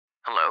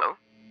Hello?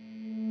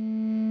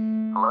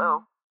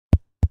 Hello?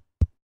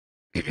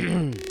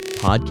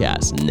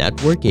 Podcast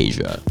Network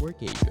Asia.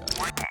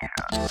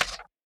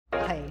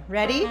 Okay,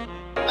 ready?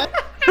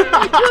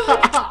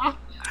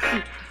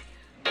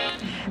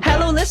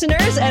 Hello,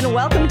 listeners, and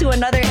welcome to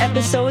another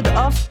episode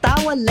of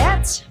Tawa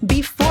Let's.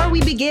 Before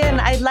we begin,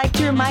 I'd like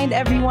to remind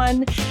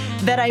everyone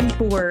that I'm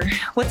poor.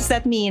 What does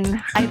that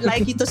mean? I'd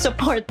like you to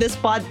support this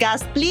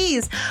podcast,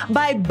 please,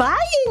 by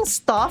buying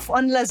stuff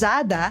on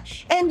Lazada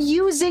and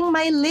using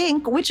my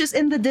link, which is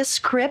in the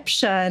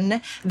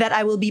description that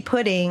I will be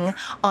putting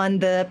on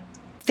the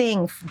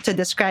thing to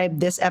describe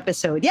this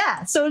episode.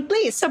 Yeah, so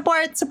please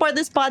support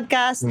this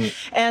podcast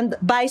and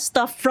buy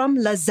stuff from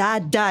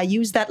Lazada.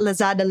 Use that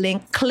Lazada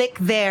link, click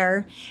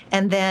there,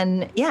 and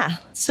then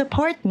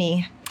support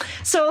me.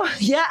 So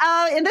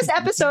in this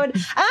episode,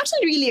 I'm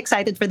actually really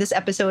excited for this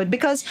episode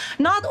because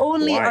not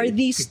only Why? are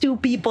these two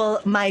people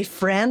my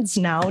friends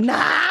now,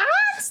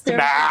 they're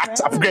my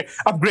friends.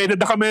 Upgraded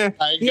na kami.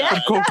 Yeah.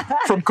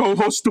 From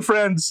co-host to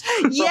friends.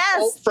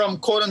 Yes, From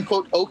quote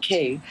unquote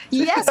okay.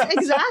 yes,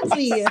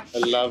 exactly. I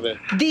love it.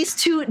 These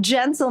two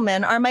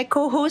gentlemen are my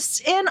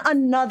co-hosts in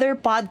another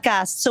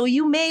podcast. So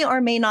you may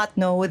or may not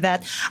know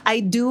that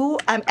I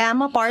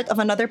am a part of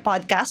another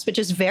podcast, which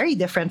is very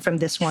different from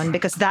this one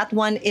because that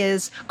one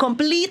is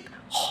complete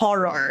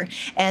horror.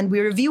 And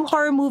we review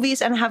horror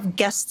movies and have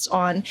guests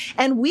on.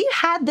 And we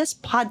had this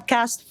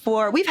podcast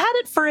we've had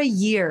it for a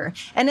year.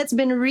 And it's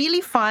been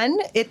really fun.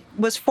 It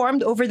was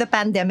formed over the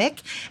pandemic.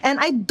 And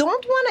I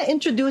don't want to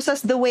introduce us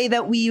the way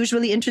that we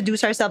usually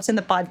introduce ourselves in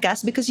the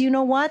podcast because you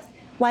know what?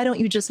 Why don't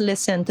you just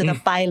listen to the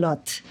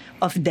pilot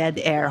of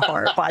Dead Air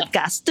Horror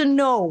Podcast to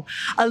know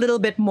a little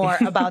bit more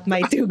about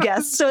my two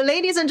guests? So,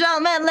 ladies and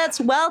gentlemen,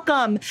 let's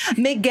welcome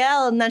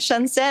Miguel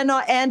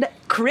Nashanseno and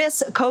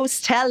Chris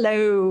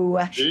Costello.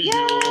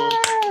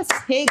 Yes!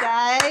 Hey,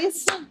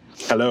 guys.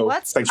 Hello.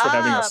 What's Thanks for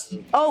having up? us.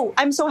 Oh,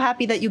 I'm so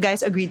happy that you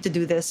guys agreed to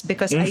do this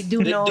because I do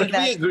know Did we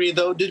that agree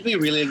though? Did we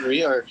really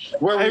agree, or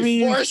were we I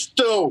mean- forced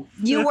to?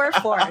 you were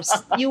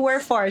forced. You were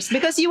forced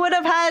because you would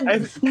have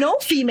had no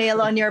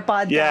female on your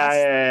podcast.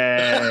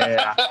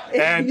 Yeah.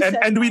 You said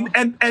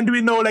And we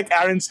know like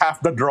Aaron's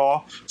half the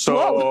draw.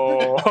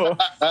 So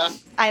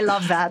I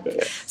love that.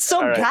 So,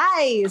 All right.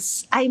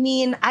 guys, I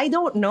mean, I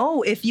don't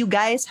know if you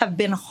guys have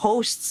been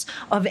hosts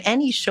of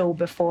any show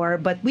before,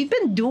 but we've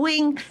been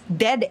doing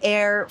Dead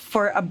Air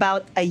for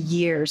about a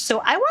year. So,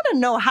 I want to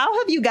know, how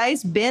have you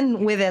guys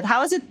been with it?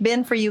 How has it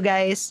been for you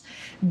guys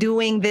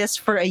doing this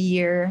for a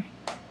year?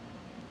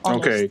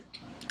 Almost. okay,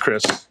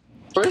 Chris.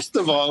 First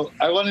of all,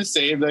 I want to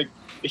say like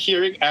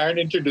hearing Aaron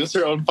introduce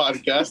her own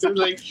podcast is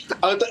like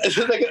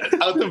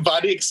an out of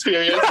body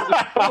experience.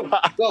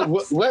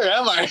 Where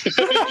am I?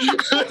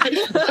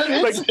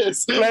 What is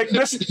this? Like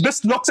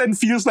this looks and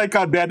feels like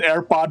a Dead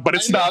Air pod, but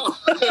it's I not.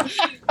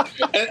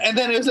 know. and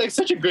then it was like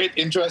such a great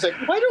intro. I was like,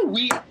 why would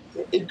we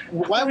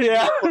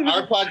Yeah. do it for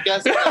our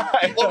podcast?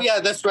 I know. Oh yeah,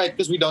 that's right,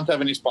 because we don't have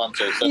any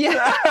sponsors. That's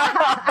Yeah.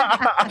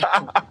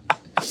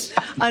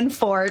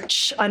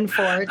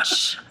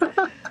 Unfortunate.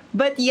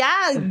 But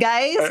yeah,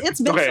 guys,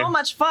 it's been Okay. so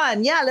much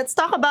fun. Yeah, let's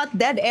talk about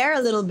Dead Air a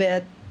little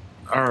bit.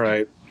 All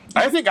right.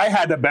 I think I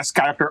had the best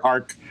character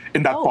arc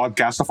in that Oh.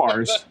 podcast of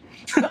ours.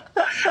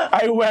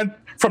 I went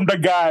from the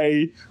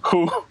guy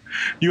who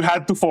you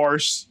had to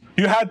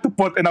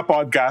put in a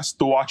podcast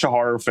to watch a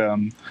horror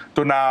film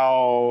to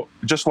now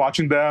just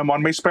watching them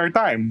on my spare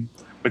time,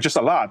 which is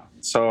a lot.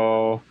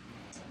 So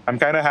I'm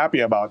kind of happy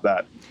about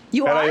that.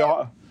 You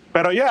are?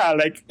 Pero yeah,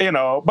 like,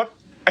 but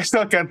I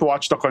still can't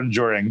watch The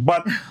Conjuring.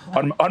 But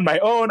on my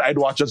own, I'd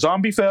watch a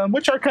zombie film,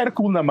 which are kind of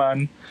cool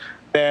naman.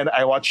 Then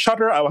I watched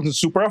Shutter. I wasn't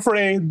super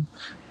afraid.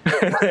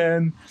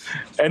 and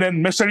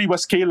then Mystery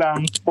was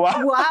K-lang.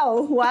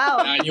 Wow. Wow.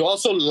 And you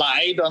also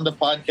lied on the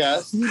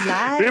podcast. You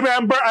lied.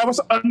 Remember, I was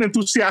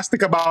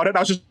unenthusiastic about it. I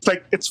was just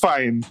like, it's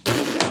fine.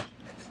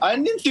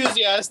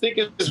 Unenthusiastic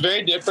is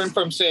very different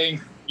from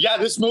saying, yeah,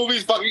 this movie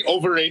is fucking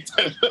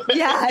overrated.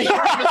 Yeah.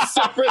 It's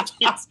separate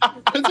things.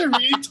 Those are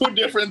really two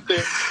different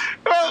things.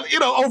 Well,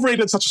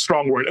 overrated is such a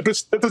strong word.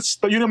 It's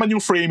yun naman yung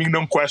framing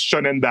ng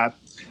question and that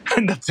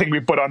thing we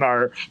put on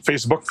our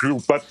Facebook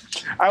group. But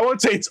I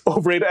won't say it's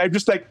overrated. I'm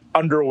just like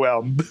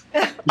underwhelmed.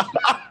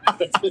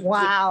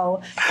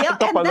 Wow. Yeah, and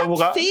Kapal that na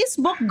mukha.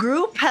 Facebook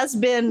group has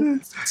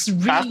been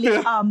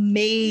really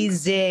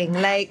amazing.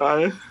 Like,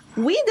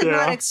 we did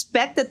not Yeah.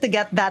 expect it to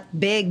get that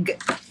big.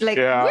 Like,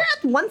 Yeah. we're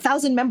at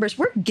 1,000 members.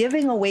 We're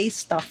giving away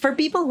stuff for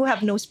people who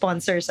have no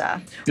sponsors.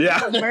 Yeah.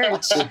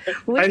 Merch.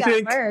 We I got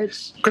think-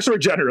 merch. Because we're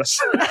generous.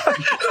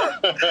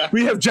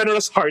 We have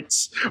generous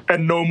hearts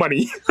and no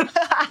money.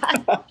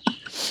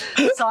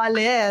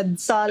 Solid.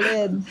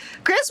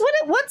 Chris,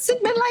 what's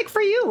it been like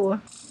for you?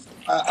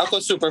 Ako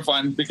super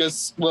fun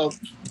because, well,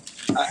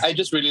 I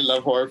just really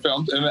love horror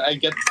films and I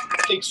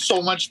take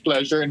so much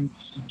pleasure in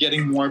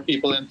getting more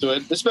people into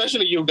it,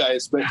 especially you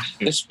guys, but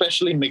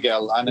especially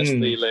Miguel,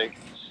 honestly. Like,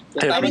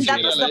 I mean, that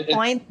Tapos was the it-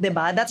 point,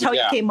 diba? That's how you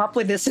Yeah. came up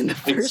with this in the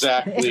first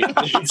Exactly,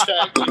 place.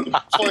 exactly.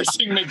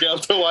 Forcing Miguel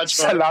to watch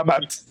horror.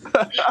 Salamat.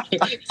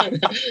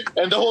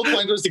 And the whole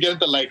point was to get him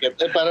to like it.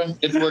 Parang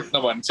it worked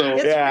naman. So,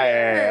 It's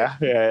Yeah,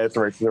 it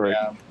worked.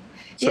 yeah.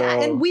 Yeah,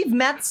 So- and we've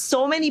met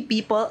so many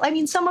people. I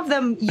mean, some of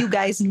them you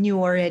guys knew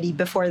already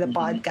before the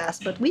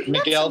podcast, but we've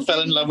met Miguel some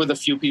fell in love with a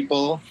few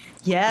people.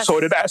 Yes. So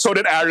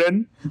did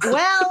Aaron.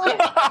 Well,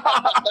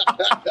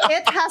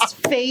 it has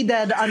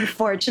faded,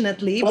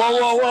 unfortunately.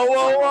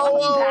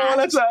 Whoa.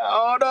 Let's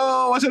oh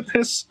no, was it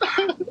his?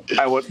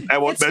 I won't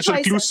It's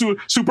mention choices.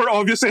 clues super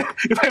obvious if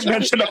I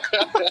mention it.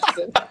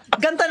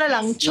 Ganto na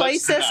lang,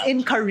 choices not.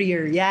 in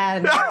career.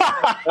 Yan.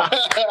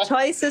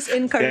 Choices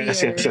in career.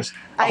 Yes.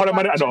 I Ako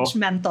naman, got ano,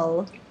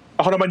 judgmental.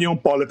 Ako naman yung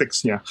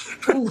politics niya.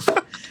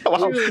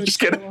 Wow, True, just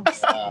kidding.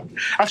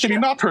 Actually,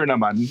 not her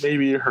naman.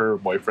 Maybe her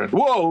boyfriend.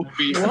 Whoa!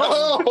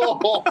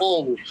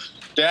 Oh,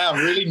 damn,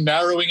 really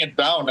narrowing it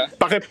down. Huh?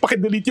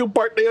 Paki-delete yung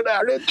part na yun,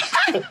 Aaron.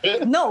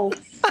 No.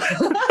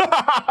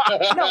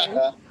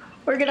 No.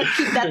 We're gonna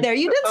keep that there.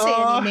 You didn't say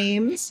any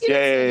names. You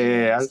didn't say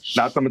any Yeah. names.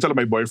 Lahat naman sila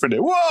may boyfriend eh.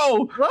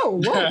 Whoa!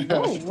 Whoa.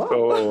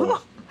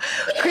 Oh.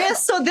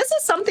 Chris, so this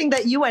is something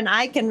that you and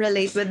I can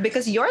relate with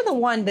because you're the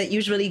one that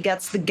usually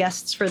gets the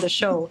guests for the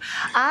show.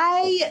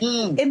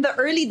 In the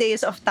early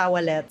days of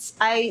Tawalets,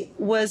 I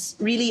was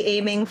really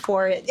aiming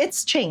for it.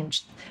 It's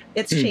changed.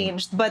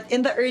 But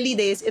in the early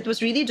days, it was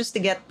really just to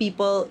get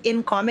people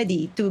in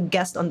comedy to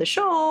guest on the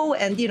show.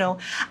 And,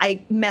 I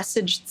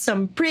messaged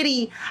some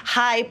pretty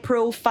high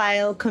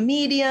profile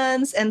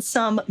comedians and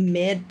some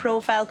mid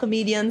profile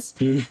comedians.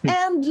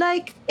 And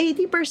like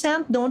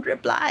 80% don't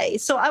reply.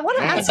 So I want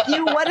to ask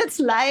you what it's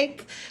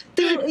like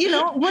to,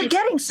 we're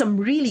getting some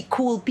really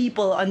cool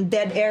people on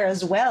Dead Air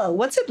as well.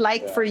 What's it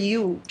like for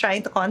you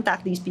trying to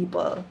contact these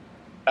people?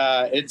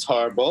 It's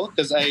horrible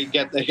because I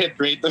get a hit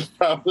rate of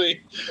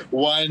probably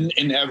 1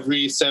 in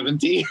every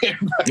 70.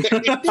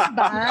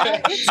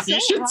 Diba? It's so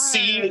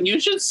You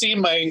should see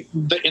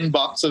the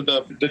inbox of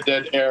the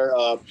Dead Air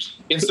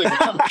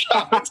Instagram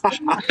account.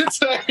 It's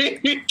like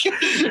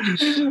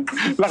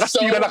Lakas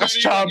tira, lakas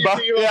chamba.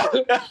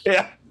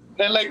 Yeah.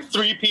 And like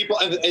 3 people,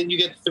 and you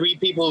get 3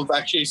 people who've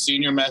actually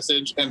seen your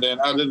message, and then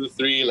out of the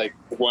 3, like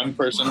 1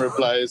 person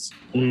replies.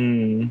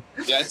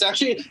 Yeah, it's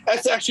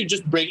actually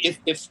just break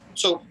if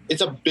so it's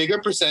a bigger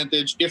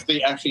percentage if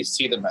they actually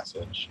see the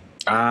message.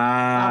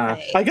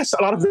 Okay. I guess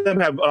a lot of them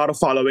have a lot of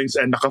followings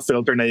and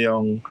naka-filter na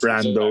yung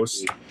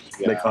randos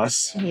Yeah. like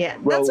us. Yeah,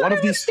 Well, that's one what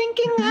of I was these-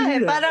 thinking nga eh.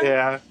 Parang,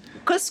 Yeah.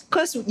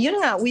 Cause yun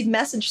nga, we've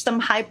messaged some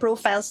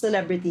high-profile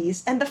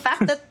celebrities, and the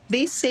fact that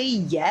they say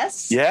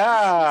yes,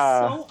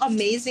 Yeah. so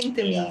amazing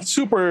to me.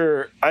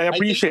 Super. I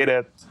appreciate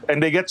it.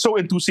 And they get so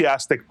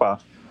enthusiastic pa.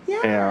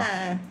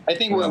 Yeah. I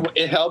think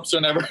it helps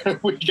whenever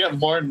we get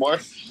more and more.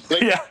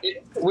 Like Yeah.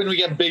 when we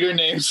get bigger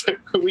names,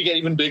 we get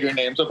even bigger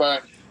names. So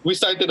we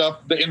started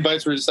off, the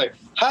invites were just like,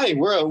 "Hi,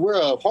 we're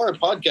a horror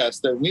podcast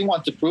that we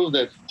want to prove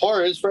that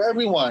horror is for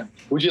everyone.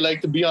 Would you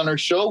like to be on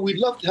our show? We'd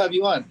love to have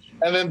you on."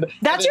 And then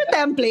That's your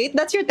template.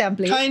 That's your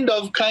template. kind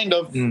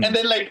of. And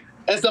then like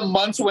as the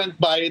months went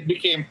by, it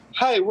became,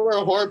 "Hi, we're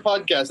a horror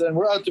podcast and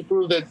we're out to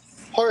prove that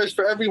horror is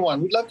for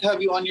everyone. We'd love to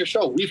have you on your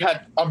show." We've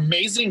had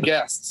amazing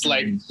guests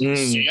like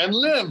Sian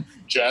Lim,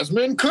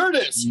 Jasmine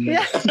Curtis.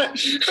 Yeah.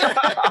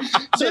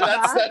 So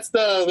that's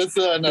the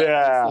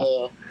Yeah.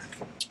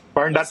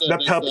 Parang that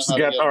That's helps how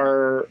get to get-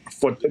 our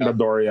foot in the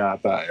door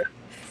yata.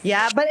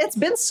 Yeah, but it's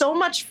been so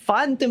much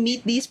fun to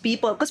meet these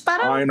people. Because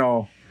parang I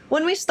know.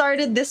 when we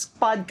started this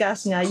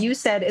podcast nga, you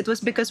said it was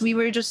because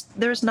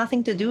there's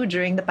nothing to do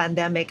during the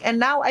pandemic.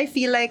 And now I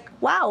feel like,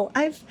 wow,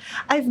 I've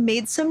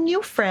made some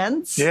new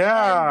friends.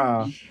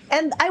 Yeah.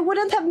 And I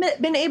wouldn't have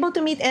been able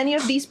to meet any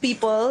of these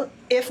people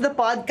if the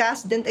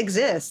podcast didn't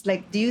exist.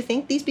 Like, do you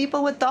think these people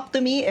would talk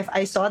to me if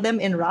I saw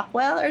them in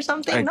Rockwell or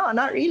something? No,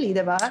 not really,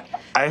 diba?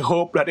 I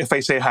hope that if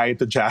I say hi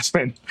to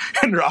Jasmine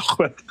in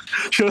Rockwell,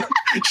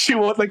 she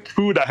won't like,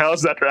 who the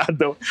hell's that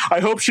rando?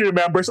 I hope she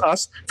remembers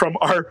us from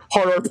our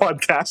horror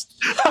podcast.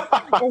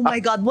 Oh my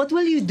God, what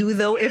will you do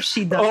though if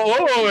she does?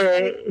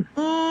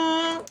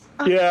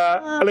 Yeah,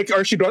 like,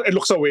 or she don't, it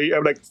looks away.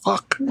 I'm like,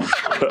 fuck.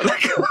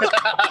 Like,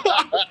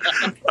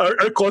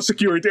 our call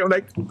security. I'm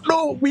like,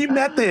 no, we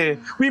met eh.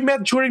 We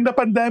met during the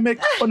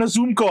pandemic on a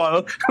Zoom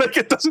call. Like,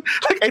 it doesn't,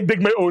 like, I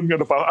dig my own,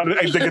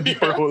 I dig a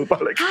deeper hole pa.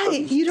 Like, Hi,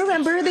 you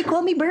remember they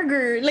call me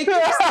Burger? Like, you're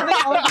just having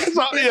all this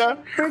so, yeah.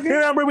 Burger. You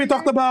remember we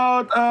talked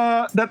about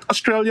that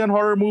Australian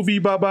horror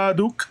movie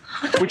Babadook,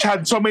 which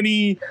had so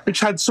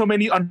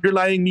many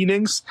underlying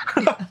meanings.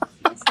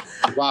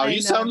 Wow, I you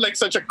know. sound like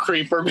such a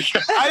creeper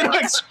because I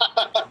like,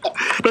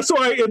 that's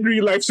why in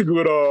real life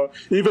siguro,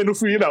 even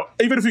if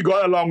we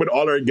got along with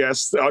all our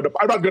guests, I'm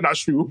not gonna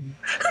assume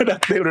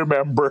that they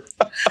remember.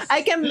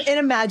 I can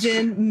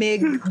imagine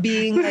Mig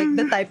being like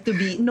the type to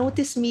be,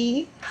 notice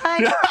me.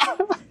 Hi,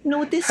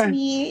 notice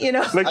me. You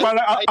know. Like,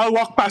 I'll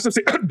walk past and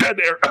say, dead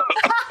air.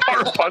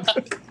 Horror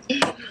podcast.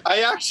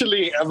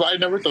 I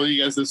never told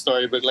you guys this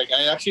story, but like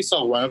I actually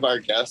saw one of our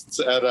guests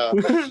at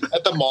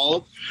the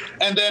mall,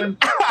 and then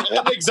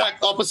And the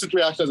exact opposite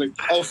reaction. I was like,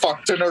 oh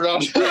fuck, turn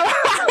around.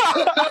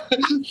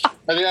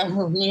 And yeah,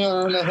 don't mind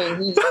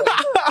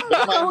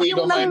Ikaw me, yung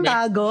don't mind me.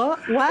 nagtago?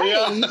 Why?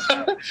 Yeah.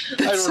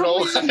 I don't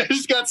know. I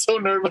just got so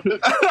nervous.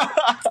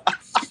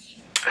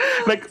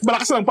 Like,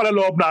 malakas lang pala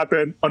loob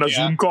natin on a Yeah.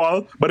 Zoom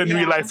call, but in Yeah.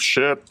 real life,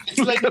 shit.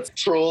 It's like the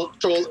troll.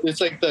 It's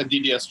like the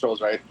DDS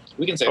trolls, right?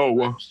 We can say. Oh, it,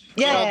 right? wow.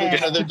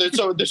 Yeah.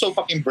 They're so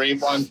fucking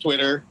brave on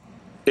Twitter.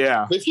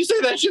 Yeah. But if you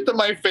say that shit to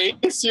my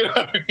face, you know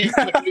what I mean?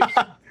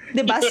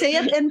 Diba? Say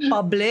it in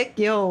public,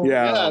 yo.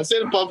 Yeah, say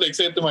it in public,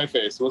 say it to my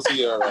face. We'll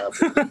see.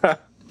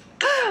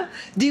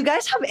 Do you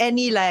guys have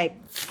any like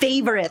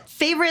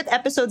favorite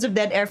episodes of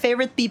Dead Air,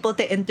 favorite people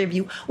to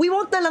interview? We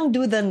won't na lang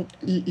do the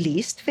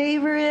least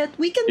favorite.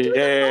 We can do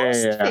the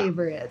most Yeah.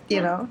 favorite, you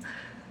know?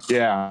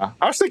 Yeah.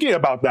 I was thinking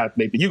about that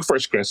maybe. You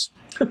first, Chris.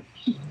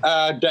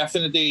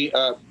 Definitely,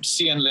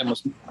 Cian Lim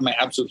was my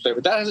absolute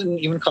favorite. That hasn't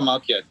even come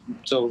out yet.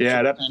 So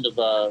Yeah, that- kind of.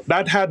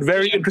 That had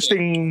very Yeah,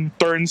 interesting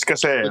turns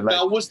kasi. But Like,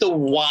 that was the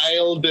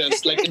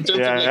wildest, like in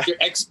terms Yeah. of like your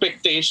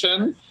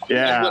expectation Yeah.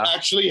 and what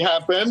actually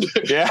happened.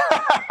 yeah.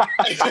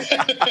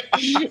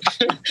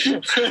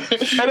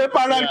 And then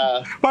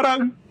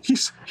parang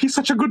he's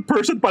such a good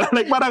person pala.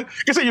 Like parang,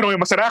 kasi you know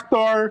him as an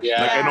actor.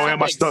 Yeah, Like I know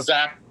him as the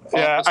exact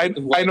yeah, opposite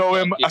of what I know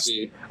him thought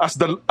he'd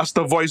be. as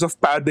the voice of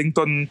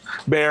Paddington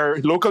Bear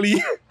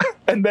locally.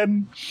 And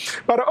then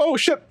parang, oh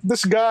shit,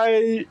 this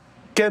guy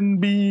can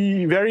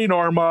be very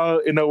normal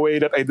in a way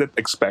that I didn't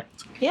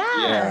expect.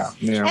 Yeah.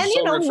 Yeah. And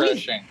you So know,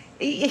 refreshing.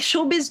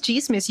 showbiz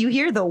chismis, you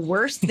hear the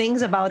worst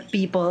things about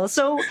people.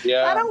 So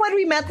Yeah. parang when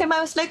we met him,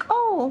 I was like,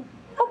 oh,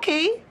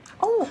 okay.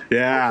 Oh,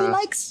 Yeah. he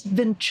likes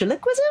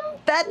ventriloquism?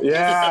 That is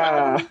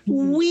Yeah.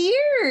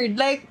 weird.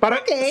 Like,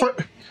 Parang okay.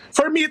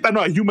 for me, it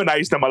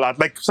humanized them a lot.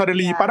 Like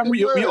suddenly, Yeah. parang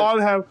we Word. all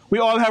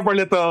have our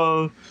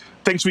little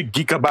things we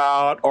geek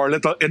about or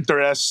little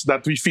interests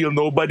that we feel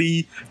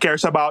nobody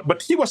cares about. But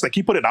he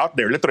put it out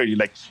there, literally.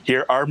 Like,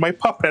 here are my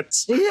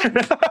puppets. Yeah.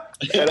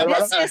 And then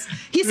This parang, is,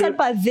 he said,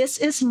 pa, this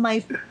is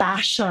my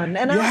passion.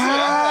 And I was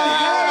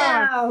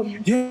Yeah.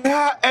 like, damn.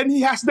 yeah, and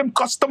he has them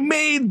custom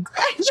made.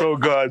 So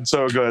good,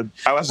 so good.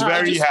 I was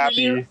very just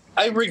happy. really-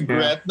 I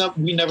regret that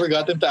we never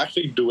got him to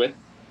actually do it.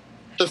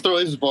 To throw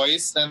his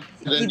voice and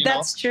then,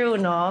 That's true,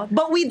 no?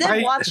 But we did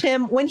I- watch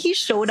him when he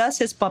showed us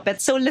his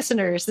puppets. So,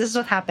 listeners, this is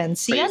what happened.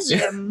 Cian Crazy.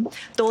 Lim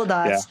told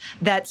us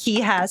that he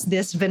has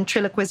this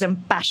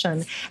ventriloquism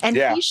passion. And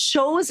Yeah. he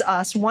shows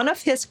us one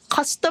of his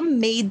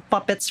custom made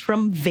puppets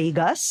from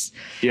Vegas.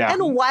 Yeah.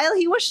 And while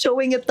he was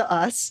showing it to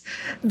us,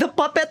 the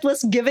puppet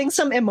was giving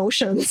some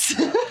emotions.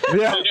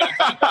 Yeah.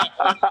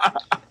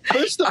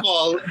 First of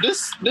all,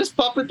 this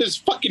puppet is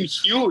fucking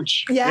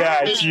huge.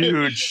 Yeah, it's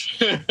huge.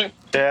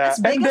 Yeah. As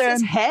big And as then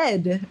his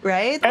head,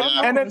 right?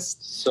 and then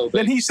So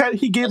then big.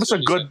 he gave That's us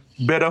a what he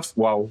good bit of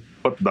wow.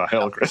 What the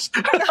hell, Chris?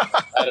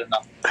 I don't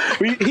know.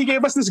 He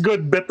gave us this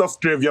good bit of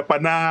trivia pa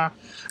na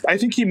I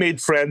think he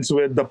made friends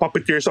with the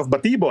puppeteers of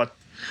Batibot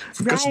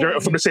because they're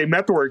Right. from the same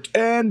network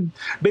and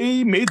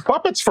they made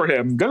puppets for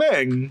him.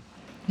 Galing.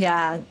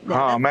 Yeah.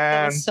 Oh, That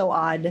man. was so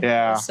odd. Yeah.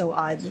 That was so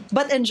odd.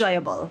 But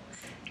enjoyable.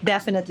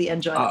 Definitely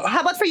enjoyable.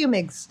 How about for you,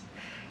 Migs?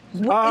 Is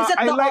it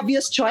I the like-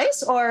 obvious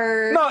choice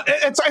or No,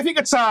 I think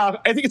it's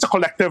a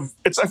collective.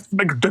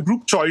 Like the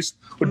group choice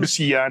would be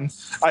Cian.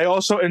 I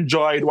also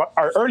enjoyed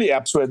our early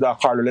apps with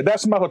Carlo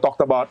Ledesma, who talked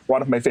about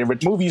one of my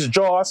favorite movies,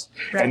 Jaws,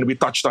 Right. and we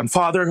touched on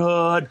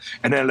fatherhood,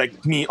 and then like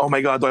me, oh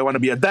my god, do I want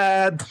to be a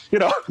dad? You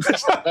know,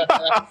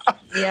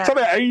 yeah. so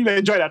I really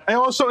enjoyed that. I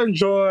also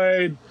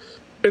enjoyed.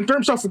 In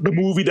terms of the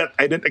movie that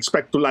I didn't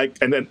expect to like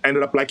and then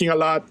ended up liking a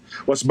lot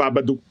was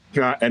Babadook.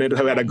 And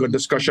we had a good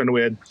discussion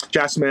with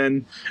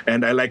Jasmine.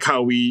 And I like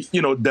how we,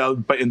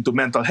 delved into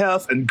mental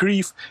health and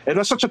grief. It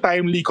was such a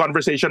timely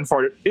conversation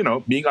for,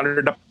 being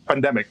under the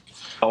pandemic.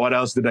 What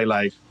else did I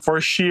like?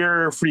 For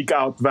sheer freak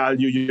out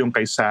value, yung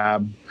kay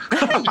Sab.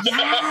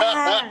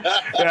 Yeah.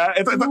 Yeah,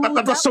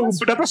 that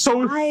was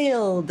so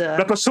wild.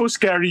 that was so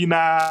scary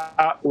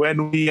na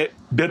when we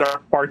did our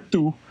part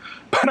 2.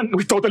 Parang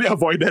we totally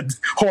avoided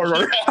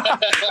horror.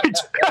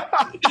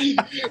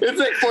 It's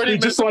like 40 We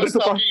minutes just of wanted us to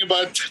talk- talking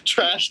about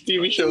trash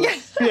TV shows.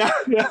 yeah.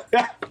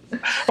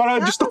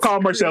 Parang just to was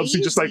calm ourselves,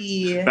 we just like,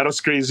 crazy. that was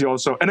crazy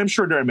also. And I'm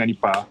sure there are many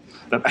pa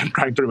that I'm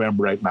trying to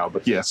remember right now,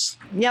 but yes.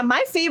 Yeah,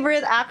 my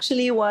favorite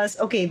actually was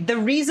okay. The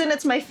reason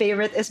it's my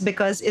favorite is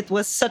because it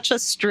was such a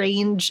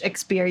strange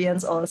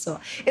experience. Also,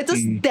 it was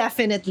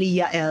definitely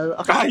Yael.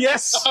 Okay? Ah,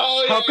 yes!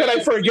 Oh, How yeah, could I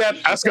yeah. forget?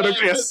 Ask Oh, gonna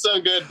that's yes.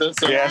 so good. That's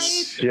so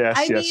Yes, good. yes,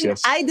 I yes, mean,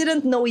 yes. I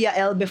didn't know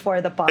Yael before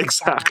the podcast.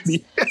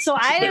 Exactly. So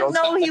I didn't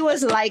know he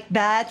was like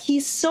that.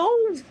 He's so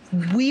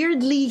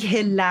weirdly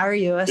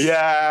hilarious.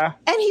 Yeah.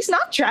 And he's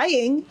not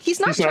trying. He's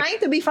not He's not- trying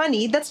to be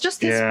funny. That's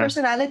just his Yeah.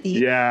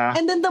 personality. Yeah.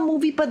 And then the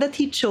movie pa that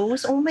he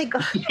chose, oh my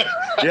God.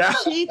 Yeah.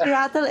 Shake,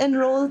 Rattle, and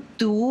Roll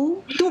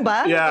 2. 2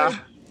 ba? Yeah. Or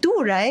 2,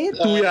 2, right?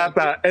 Two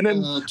yata. And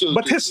then, Two,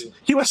 but two, his two.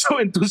 he was so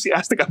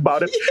enthusiastic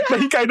about it that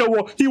he kind of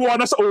he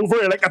won us over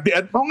like at the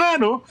end. Oh nga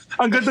no,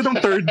 ang ganda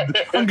ng third,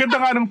 ang ganda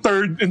nga ng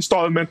third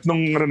installment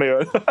nung ano na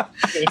yun.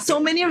 So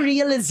many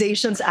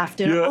realizations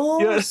after. Yeah,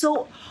 Oh, yeah.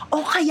 so,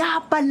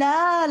 kaya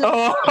pala. Like,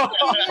 Oh.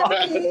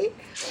 okay.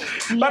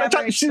 Para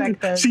Never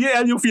expected. si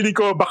El yung feeling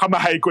ko baka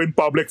ma-high ko in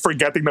public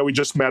forgetting that we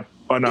just met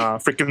on a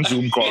freaking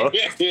Zoom call.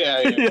 yeah.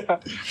 Yeah.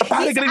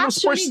 Pare, He's galing mo,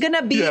 actually first-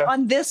 gonna be yeah.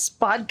 on this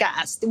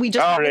podcast. We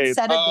just Alright. haven't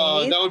set a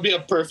Oh, date. that would be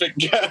a perfect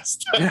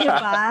guest.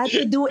 Diba?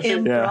 To do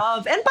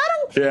improv. And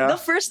parang Yeah. the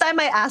first time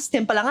I asked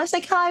him palang, I was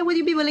like, hi, would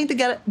you be willing to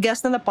get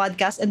guest on the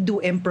podcast and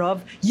do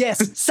improv? Yes,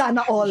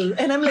 sana all.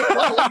 And I'm like,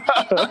 wow.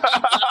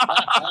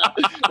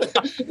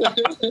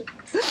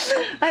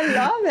 I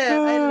love it.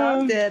 I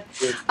loved it.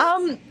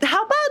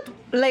 How about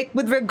like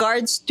with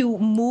regards to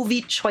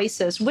movie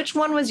choices? Which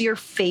one was your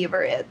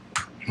favorite?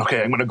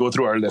 Okay, I'm gonna go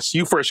through our list.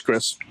 You first,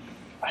 Chris.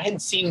 I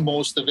had seen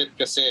most of it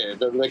kasi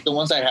the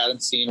ones I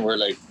hadn't seen were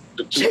like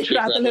the two Shake,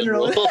 rattle, and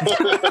roll. What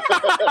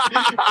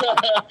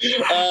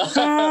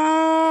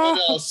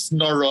else?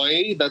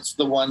 Noroi. That's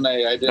the one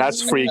I didn't.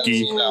 That's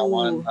freaky. See that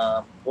one.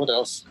 What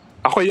else?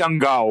 Ako yung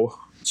Gao.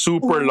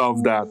 Super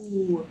love that.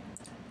 Ooh,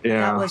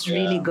 Yeah. that was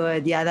really Yeah.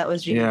 good. Yeah, that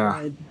was really yeah.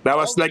 good. That All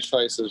was the like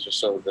choices are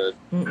so good.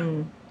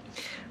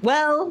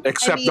 Well,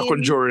 except The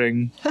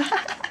Conjuring.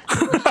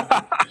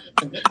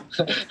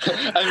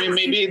 I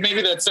mean,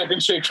 maybe that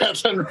second shake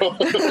rattle and roll.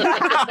 But,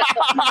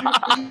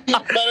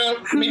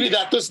 maybe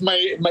that was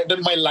my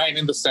line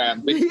in the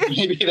sand.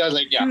 Maybe that was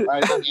like, yeah, I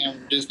think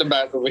I'm just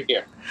about over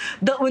here.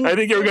 I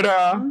think you're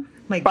gonna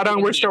My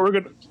parang goodness.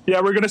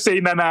 we're gonna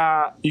say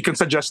na you can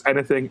suggest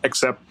anything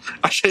except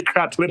a shake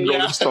rattle and roll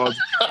Yeah. installed.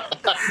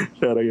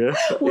 Talaga.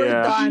 We're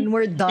yeah. done.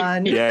 We're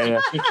done. Yeah,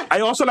 yeah.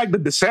 I also like The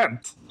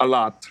Descent a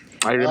lot.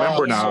 I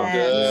remember Oh, now. so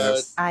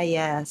good.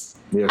 Yes.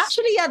 Yes.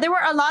 Actually, yeah, there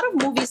were a lot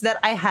of movies that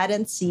I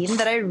hadn't seen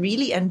that I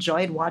really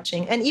enjoyed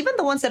watching. And even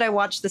the ones that I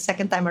watched the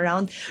second time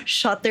around,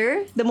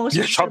 Shutter, the most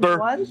Yeah, recent Shutter.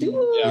 one. Dude,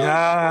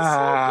 Yeah.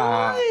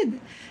 so good.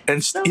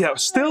 And yeah,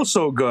 still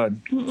so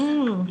good.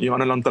 Yung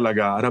ano lang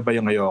talaga, ano ba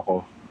yung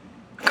ayoko?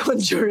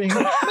 Conjuring.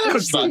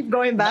 Just keep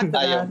going back to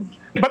that. Ayaw.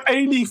 But I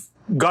really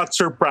got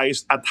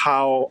surprised at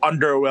how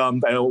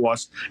underwhelmed I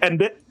was.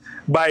 And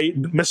by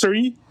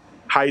Misery,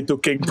 hi to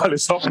King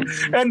Palisok.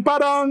 And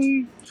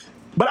parang,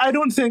 but I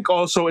don't think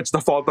also it's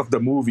the fault of the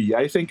movie.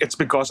 I think it's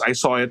because I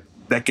saw it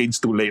decades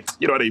too late.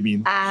 You know what I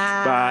mean?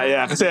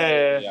 Yeah, kasi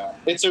Yeah,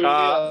 it's a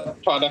really a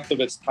product of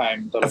its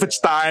time. of its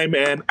time,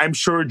 and I'm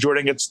sure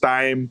during its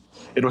time,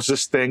 it was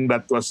this thing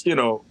that was,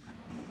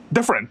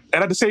 different.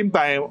 And at the same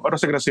time, what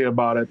was I gonna say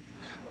about it?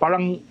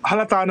 Parang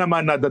halata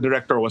naman na the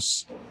director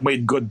was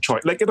made good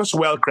choice. Like, it was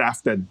well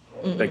crafted.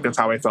 Like, that's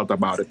how I felt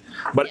about it.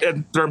 But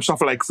in terms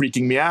of like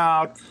freaking me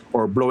out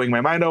or blowing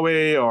my mind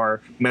away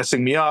or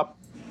messing me up,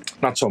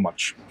 not so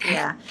much.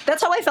 Yeah.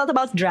 That's how I felt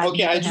about Drag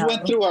Okay, Me I to just Hell.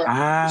 went through our.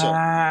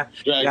 Ah,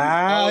 Drag-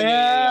 yeah, oh,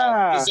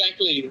 yeah.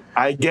 Exactly.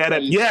 I get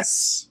it.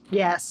 Yes.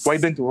 Yes. Why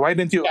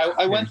didn't you?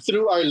 I went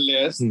through our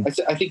list. Hmm.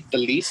 I think the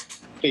least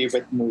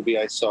favorite movie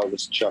I saw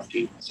was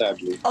Chucky,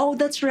 sadly. Oh,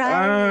 that's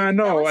right.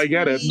 No, That was I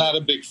get it. me. Not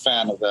a big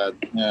fan of that.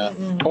 Yeah.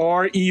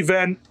 Or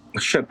even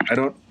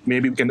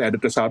maybe we can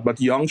edit this out, but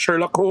young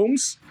Sherlock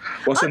Holmes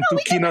wasn't too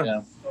we can- keen on.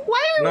 Yeah. Why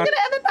are we Not- going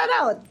to edit that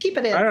out? Keep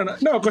it in. I don't know.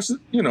 No, because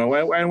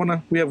I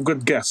wanna. We have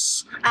good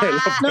guests. I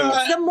love Ah,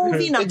 that. it's the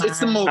movie naman. It's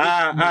the movie.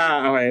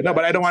 Okay. No,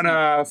 but I don't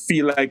wanna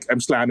feel like I'm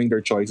slamming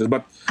their choices.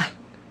 But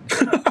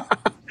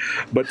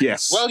but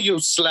yes, Well, you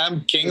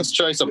slammed King's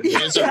Choice of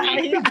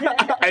Misery.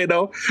 Yeah. I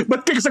know.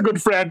 But King's a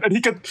good friend, and he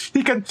can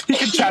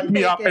chat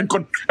me up and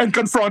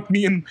confront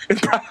me in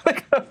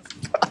like,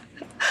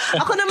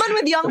 Ako naman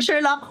with young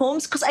Sherlock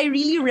Holmes because I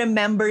really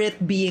remember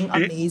it being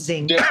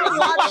amazing. Yeah. I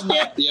watched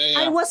it.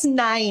 Yeah. I was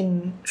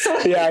 9. So,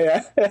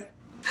 yeah.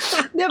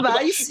 diba?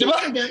 Diba?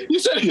 You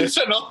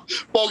said no,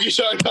 Pogi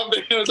siya or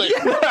something. It was like,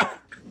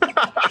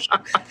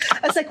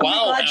 I was like, oh Wow, my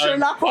God, Aaron.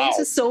 Sherlock Holmes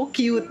Wow. is so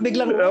cute.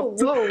 Biglang, whoa.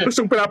 Tapos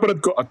yung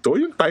pinapanood ko, ato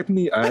yung type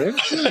ni Aaron.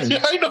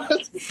 yeah, I know.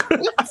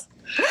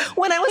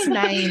 When I was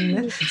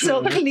 9.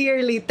 So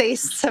clearly,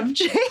 tastes have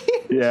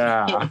changed.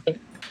 Yeah.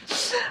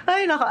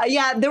 Ay, nako.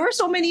 Yeah, there were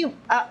so many.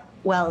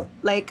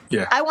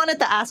 Yeah. I wanted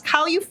to ask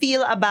how you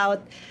feel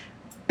about,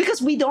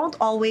 because we don't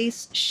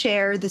always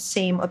share the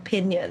same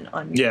opinion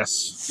on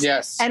Yes.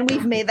 Yes. and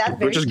we've made that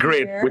very Which is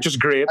great. clear. Which is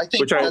great. I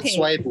think which that's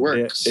why it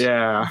works.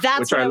 Yeah.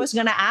 That's which what I was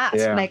gonna ask.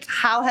 yeah. Like,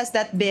 how has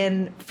that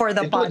been for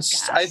the It would,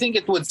 podcast? I think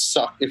it would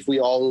suck if we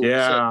all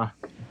Yeah.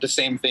 said the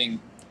same thing.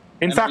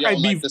 In And fact, we all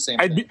like the same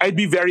I'd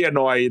be very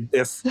annoyed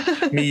if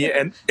me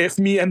and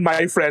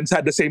my friends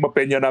had the same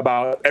opinion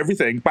about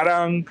everything.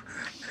 Parang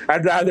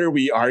I'd rather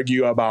we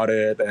argue about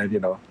it and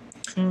in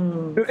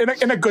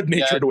a good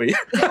natured way.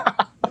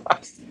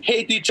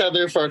 Hate each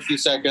other for a few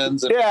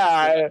seconds. And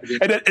Yeah,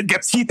 and then it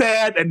gets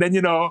heated, and then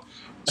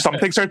some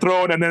things are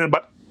thrown, and then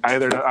but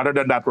other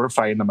than that, we're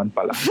fine naman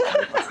pala.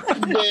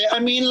 Yeah, I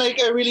mean, like,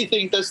 I really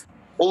think that's the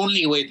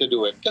only way to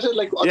do it. Because,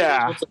 like, otherwise,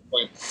 Yeah. what's the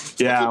point?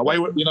 Yeah, What's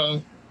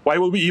the why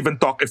point, would we even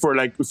talk if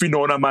we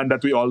know naman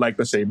that we all like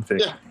the same thing?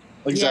 Yeah.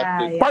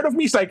 Exactly. Yeah. Part of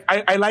me is like,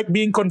 I like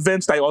being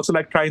convinced. I also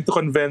like trying to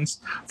convince.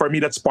 For me,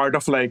 that's part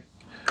of like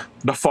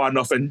the fun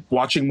of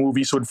watching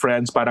movies with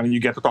friends. Parang you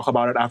get to talk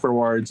about it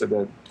afterwards, and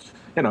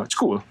then it's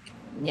cool.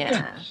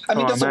 Yeah. I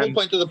mean, Oh, that's the man. whole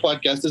point of the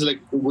podcast is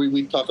like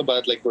we talk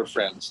about like we're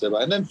friends,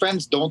 diba? And then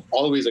friends don't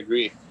always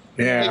agree.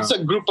 Yeah, Like sa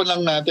group pa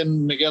lang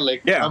natin, Miguel,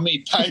 like Yeah. how many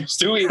times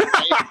do we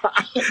fight?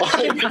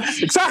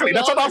 exactly.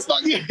 That's what I was.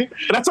 fucking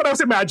That's what I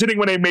was imagining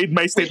when I made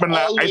my statement.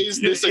 always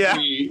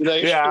disagree.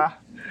 Like, Yeah.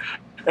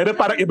 And then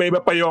parang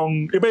iba-iba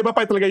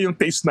pa talaga yung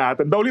taste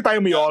natin. The only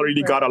time we all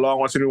really got along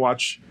was when we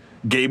watch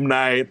game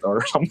night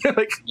or something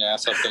like. yeah,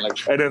 something like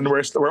that. And then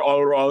we're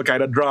all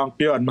kind of drunk.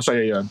 Yun,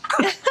 masaya yun.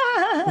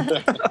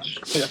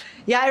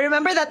 Yeah, I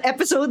remember that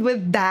episode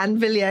with Dan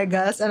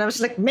Villegas, and I was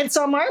like,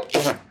 Midsommar?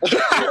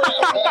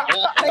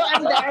 Like,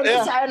 I'm there on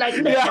the side, like,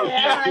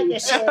 yeah,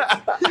 this shit.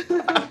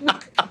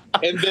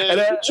 And then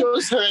then- who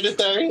chose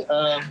Hereditary.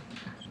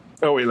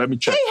 Oh wait, let me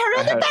check. Hey,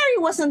 Hereditary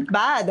wasn't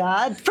bad,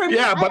 For me,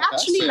 Yeah, but- I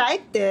actually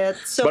liked it.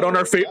 So, But on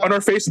our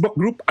Facebook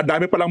group, ang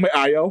dami palang may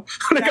ayaw.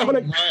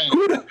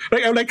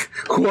 Like I'm like,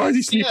 who are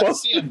these people?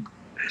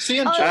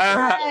 Cian Oh, chose.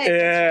 right.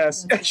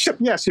 Yes.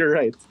 Yes, you're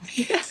right.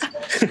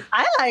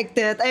 I liked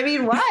it. I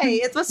mean, why?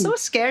 It was so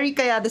scary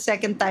kaya the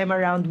second time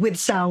around with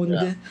sound.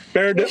 Yeah.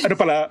 Pero divisive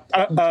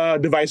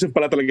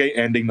pala talaga yung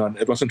ending nun.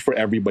 It wasn't for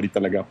everybody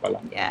talaga pala.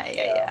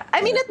 Yeah.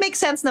 I mean, it makes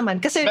sense naman.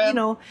 Kasi,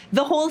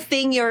 the whole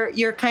thing,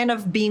 you're kind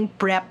of being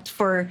prepped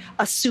for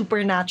a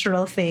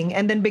supernatural thing.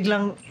 And then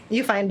biglang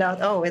you find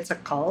out, oh, it's a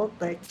cult.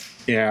 Like,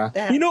 Yeah.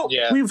 Damn.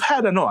 Yeah. We've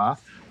had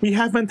we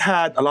haven't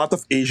had a lot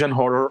of Asian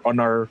horror on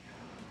our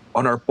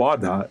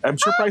pod. I'm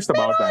surprised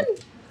about that.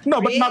 No,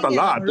 but not a Ring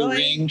lot. and The Roy.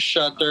 Ring,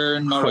 Shutter,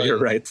 Oh, you're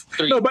right.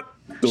 3. No, but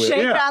Shake,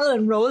 yeah. Rattle,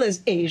 and Roll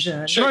is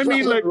Asian. No, I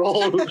mean, like-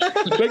 Roll.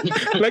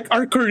 like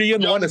our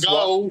Korean one as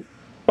well. Go.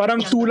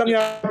 Parang two lang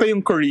yata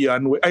yung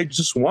Korean. I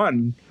just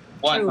one.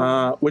 One.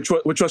 Which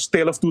was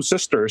Tale of Two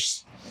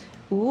Sisters.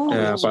 Ooh.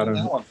 Yeah, parang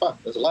That one. Fuck,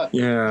 there's a lot.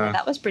 yeah.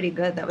 That was pretty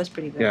good. Yeah,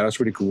 that's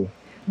pretty cool.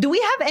 Do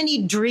we have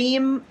any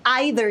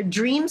either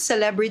dream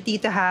celebrity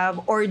to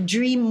have or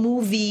dream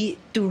movie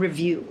to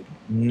review?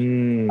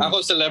 Ako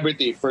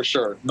celebrity for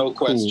sure, no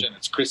question.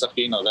 It's Chris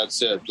Aquino. That's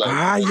it.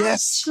 Like,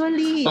 Yes.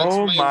 Actually, that's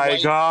Oh my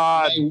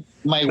God.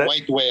 my That-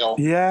 white whale.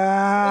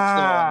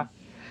 Yeah.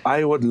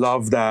 I would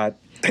love that.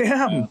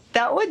 Damn.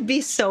 that would be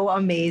so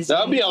amazing.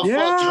 That'd be a fucked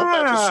up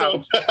Yeah.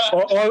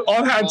 episode.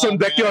 All hands on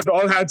deck man. yun.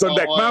 All hands on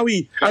deck. Oo.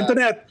 Maui, Yeah.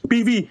 Antoinette,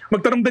 PV,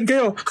 magtanong din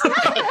kayo.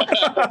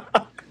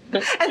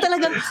 And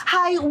talagang,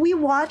 hi, we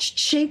watched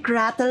Shake,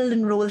 Rattle,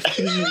 and Roll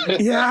 3 for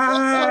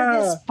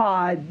Yeah. this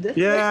pod.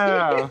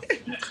 Yeah.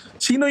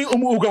 Sino yung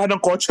umuugahan ng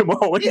kotse mo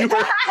when you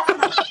were...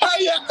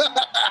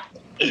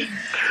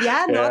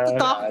 Yeah, no, to Yeah.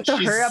 talk to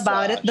She's, her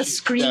about it. The she's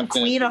scream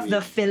queen of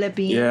the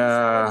Philippines.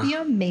 Yeah. That would be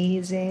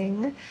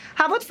amazing.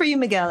 How about for you,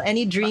 Miguel?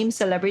 Any dream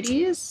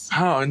celebrities?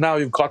 Oh, now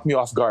you've caught me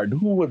off guard.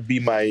 Who would be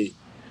my...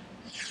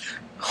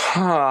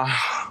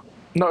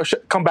 No,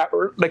 come back,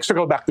 or like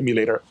circle back to me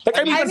later. Like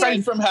I mean, I aside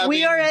mean, from having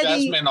we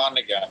already- Jasmine on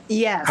again.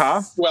 Yes.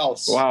 Huh? Who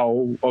else?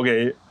 Wow.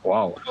 Okay.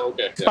 Wow.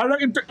 Okay. Yeah.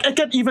 Parang I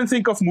can't even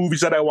think of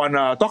movies that I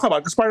wanna talk about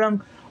because parang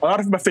a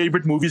lot of my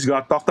favorite movies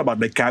got talked about,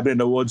 like Cabin in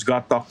the Woods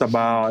got talked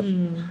about.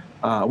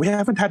 We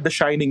haven't had The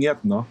Shining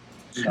yet, no?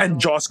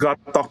 And Jaws got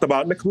talked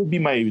about. Like, who would be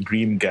my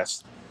dream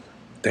guest?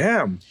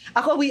 Damn.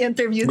 Ako, we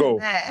interviewed Go.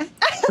 him eh.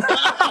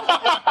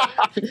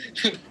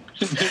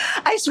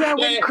 I swear,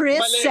 when Yeah, Chris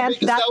mali, sent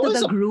because that that to was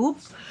the a- group,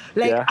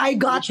 like, Yeah. I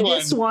got Which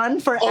this one? one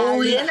for Oh,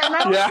 Alien, yeah. and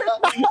I was Yeah.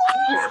 like,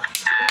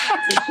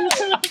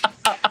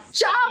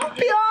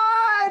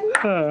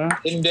 champion!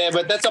 Hindi,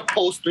 but that's a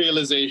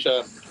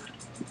post-realization.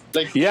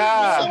 Like,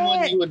 Yeah.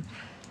 someone you would...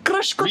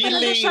 Crush ko talaga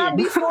Really? siya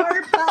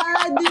before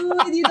pa,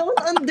 dude. You don't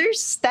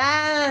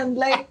understand.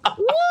 Like,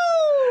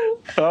 woo!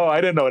 Oh,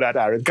 I didn't know that,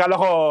 Aaron. Kala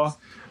ko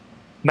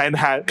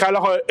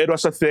it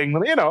was a thing,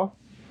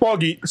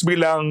 pogi. Tapos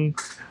bilang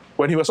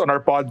when he was on our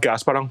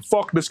podcast, parang,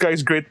 fuck, this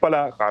guy's great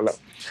pala.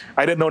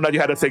 I didn't know that you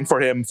had a thing for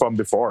him from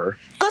before.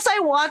 Because I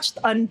watched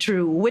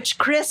Untrue, which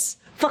Chris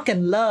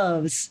fucking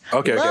loves.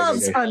 Okay,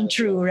 loves okay.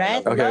 Untrue,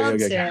 right? Okay,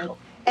 loves okay. it.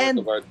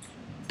 And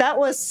that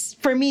was,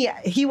 for me,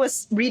 he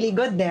was really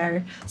good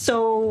there.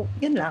 So,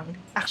 yun lang.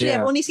 Actually,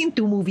 Yeah. I've only seen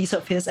 2 movies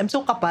of his. I'm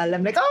so kapal.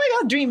 I'm like, oh my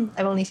God, dream.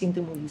 I've only seen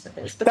 2 movies of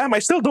his. But Damn, I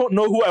still don't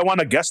know who I want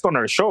to guest on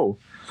our show.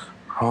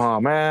 Oh,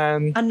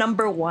 man. a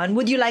number 1,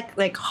 would you like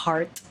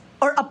Heart?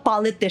 Or a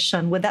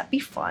politician? Would that be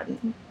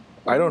fun?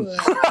 I don't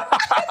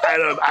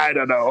I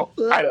don't know.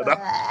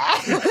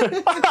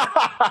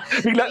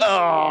 Bigla,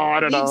 I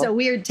don't Leaves a know.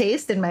 weird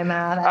taste in my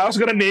mouth. I was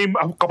gonna name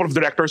a couple of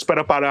directors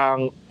pero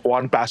parang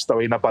one passed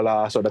away na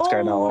pala, so that's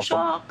kind of oh, awful.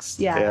 shocks.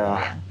 Yeah.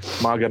 Yeah.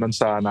 Mga ganun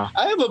sana.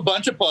 I have a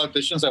bunch of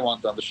politicians I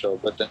want on the show,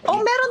 but then... Oh,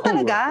 meron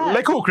talaga.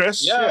 Like who,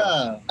 Chris?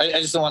 Yeah. I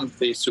just don't want to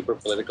be super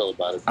political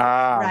about it.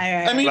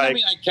 Right. I mean, like-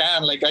 I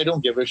can. Like, I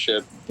don't give a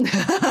shit.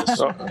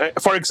 So,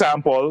 for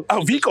example,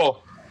 Vico.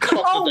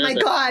 Oh my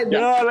God.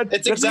 Yeah,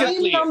 It's let's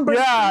exactly- get,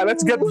 yeah,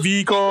 let's get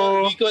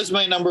Vico. Vico is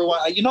my number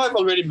 1. You know, I've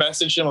already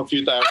messaged him a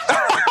few times.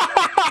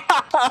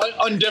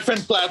 on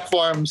different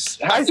platforms.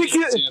 I think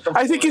Hasn't seen it, of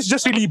I think course. he's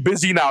just really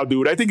busy now,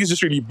 dude. I think he's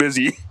just really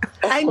busy.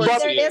 I mean,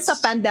 course there he is a is.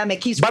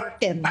 pandemic. He's But-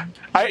 working.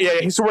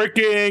 Yeah, he's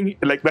working.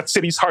 Like that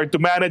city's hard to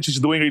manage. He's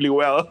doing really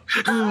well,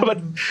 but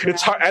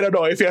it's hard. I don't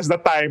know if he has the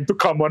time to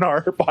come on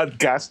our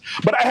podcast.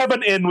 But I have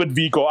an in with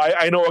Vico.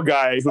 I know a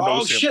guy who Oh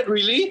knows him. shit!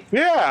 Really?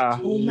 Yeah.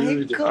 Oh my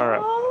Dude. god. All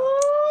right.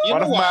 You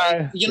One know of why?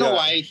 my- You know yeah.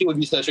 why he would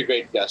be such a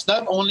great guest?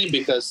 Not only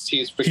because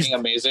he's freaking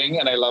amazing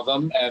and I love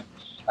him, and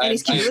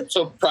he's I'm cute.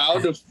 so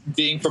proud of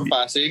being from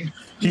Pasig.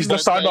 He's the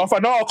but, son like,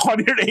 of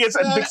Connie Reyes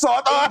and Vic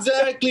Soto.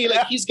 Exactly.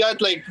 Like he's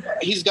got like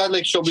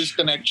showbiz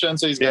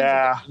connections, so he's got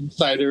Yeah. like,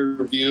 insider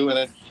review, and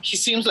then he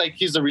seems like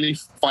he's a really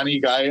funny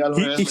guy. I don't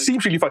know, He like-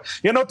 seems really fun.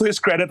 You know, to his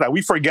credit,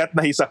 we forget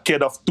that he's a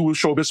kid of two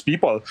showbiz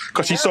people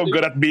because he's so Yeah.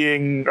 good at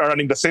being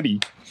running the city.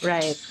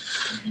 Right.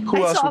 Who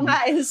I else saw would be-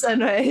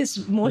 nga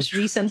his most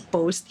recent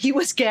post. He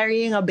was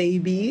carrying a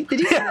baby. Did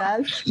you see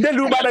that? Hindi,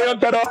 luma na yun,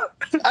 pero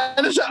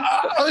Ano siya?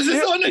 Is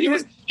this one?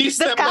 He The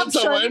stepped on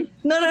someone.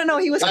 caption. No.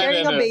 He was Ay,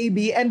 carrying no, a no.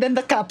 baby, and then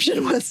the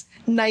caption was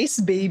 "nice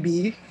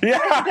baby." yeah.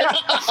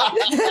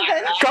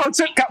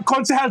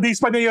 Konsehal days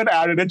pa niya yun,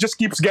 Aaron. It just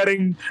keeps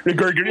getting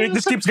regurgitated. It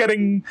just keeps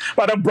getting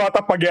parang brought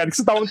up again.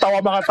 Kasi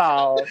tawang-tawa mga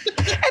tao.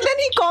 And then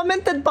he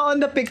commented pa on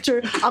the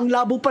picture, "Ang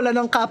labo pala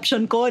ng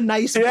caption ko,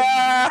 nice baby."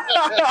 Yeah!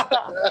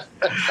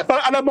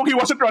 Parang alam mong he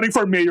wasn't running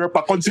for mayor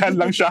pa. Konsehal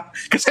lang siya.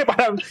 Kasi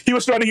parang he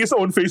was running his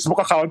own Facebook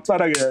account.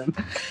 Parang yun.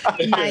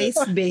 Nice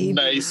baby.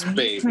 Nice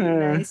baby.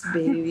 Nice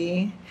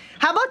baby.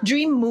 How about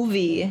dream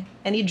movie?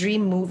 Any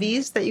dream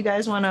movies that you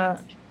guys want to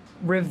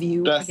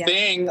review? The again?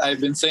 thing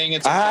I've been saying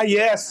it's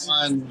Yes.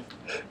 on.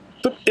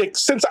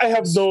 Since I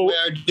have no...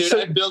 Where dude,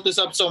 I built this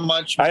up so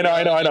much. I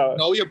know.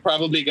 No, you're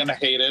probably gonna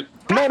hate it.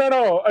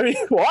 No. I mean,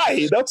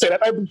 why? Don't say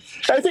that.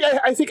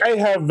 I think I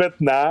have it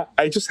na.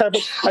 I just have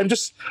it. I'm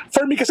just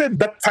for me kasi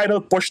that final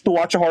push to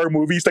watch a horror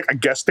movie is like a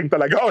guesting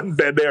talaga on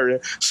dead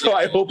area. So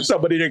I hope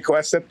somebody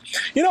requests it.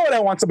 You know what I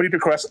want somebody to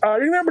request?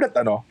 Remember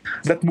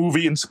that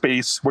movie in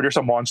space where there's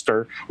a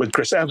monster with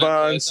Chris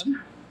Evans?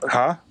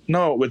 Huh?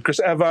 No, with Chris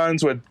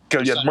Evans, with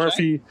Cillian Sunshine?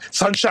 Murphy.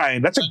 Sunshine.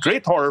 That's a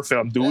great horror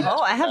film, dude.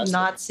 Oh, I have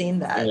not seen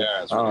that.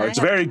 Yeah. Oh, it's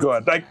very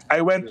good. Like I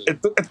went,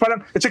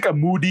 it's like a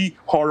moody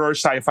horror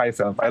sci-fi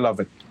film. I love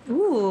it.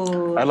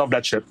 Ooh, I love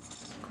that shit.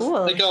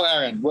 cool. Like, oh,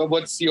 Aaron,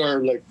 what's your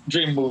like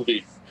dream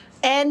movie?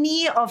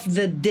 Any of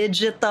the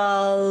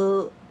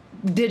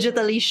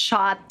digitally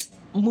shot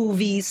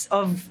movies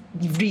of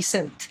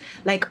recent,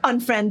 like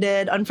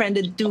Unfriended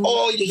 2,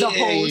 Oh, The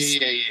Host,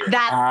 yeah.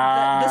 that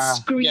the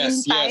screen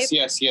Yes, type.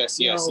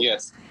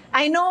 yes.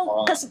 I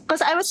know,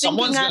 because I was thinking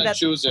Someone's nga gonna that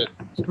choose it.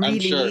 I'm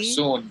sure Really?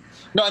 soon.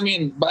 No, I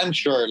mean, but I'm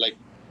sure. Like,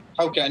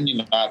 how can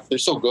you not? They're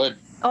so good.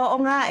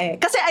 Oo nga eh.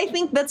 Kasi I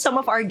think that some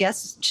of our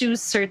guests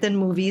choose certain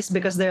movies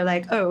because they're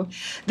like, oh,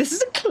 this is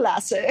a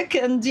classic.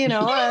 And,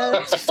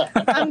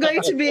 I'm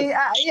going to be...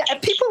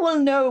 people will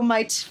know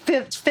my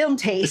film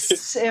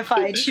tastes if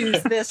I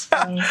choose this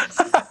one.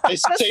 I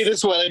say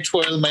this while I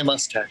twirl my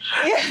mustache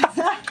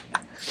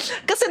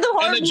Kasi the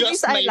horror and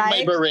adjust movies I my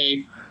like...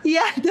 beret.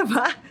 Yeah,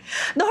 diba?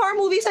 The horror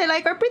movies I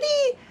like are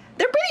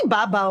they're pretty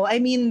babaw. I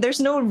mean,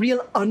 there's no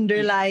real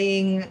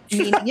underlying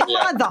meaning. Yung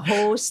mga The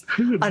Host,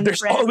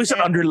 There's always an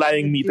Unfriended,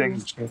 underlying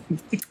meaning.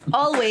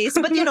 Always.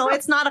 But,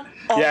 it's not a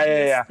obvious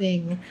Yeah.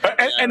 thing.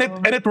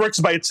 And it works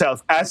by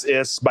itself. As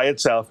is by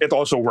itself, it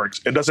also works.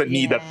 It doesn't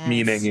need that Yes.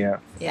 meaning. Yeah.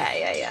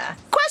 Yeah.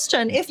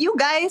 Question: if you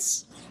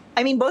guys,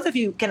 I mean, both of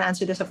you can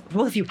answer this.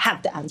 Both of you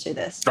have to answer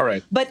this. All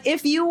right. But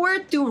if you were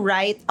to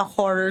write a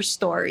horror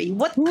story,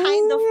 what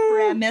kind of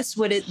premise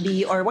would it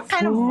be, or what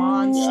kind of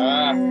monster?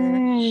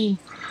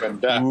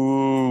 Ganda.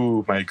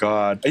 Ooh, my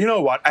God. You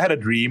know what? I had a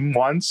dream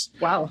once.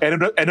 Wow. And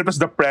it was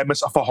the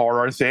premise of a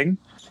horror thing.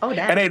 Oh,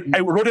 damn. And I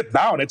wrote it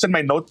down. It's in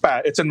my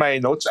notepad. It's in my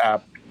notes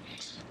app.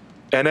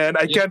 And then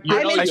I can't. You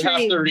I'm know you have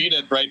intrigued. to read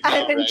it right I'm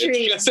now, right?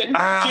 intrigued. Kasi you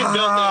built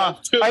it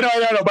up too. I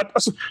know. But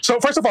so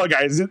first of all,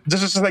 guys, this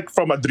is like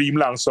from a dream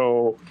lang.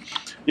 So,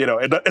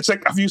 it's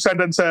like a few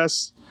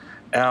sentences.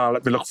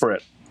 Let me look for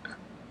it.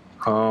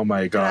 Oh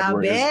my God,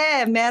 where is it?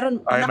 Grabe,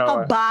 meron I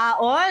know.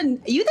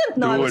 nakabaon. You didn't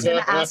know I was Dude.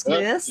 gonna ask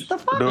this. The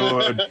fuck?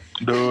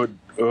 Dude.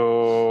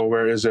 Oh,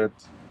 where is it?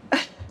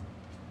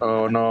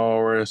 Oh no,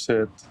 where is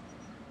it?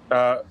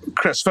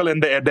 Chris, fill in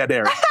the dead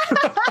air.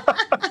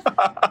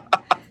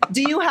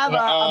 Do you have a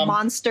Um,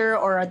 monster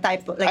or a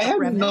type of, like I a have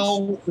premise?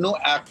 no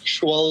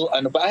actual,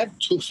 but I have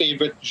two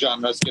favorite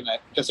genres and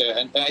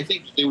I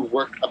think they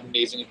work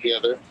amazingly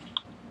together.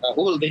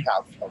 Who will they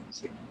have?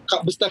 Obviously,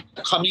 basta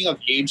coming of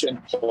age and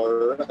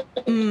horror.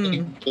 I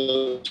think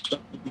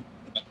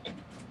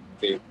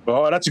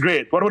Oh, that's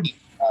great. What would?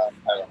 I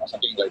don't know,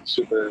 something like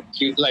super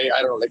cute, like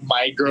I don't know, like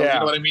My Girl. Yeah. You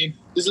know what I mean?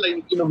 This is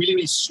like really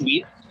really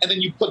sweet, and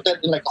then you put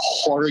that in like a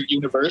horror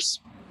universe.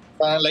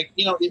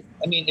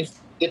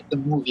 If the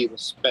movie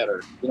was better,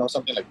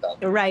 something like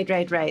that. Right.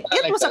 It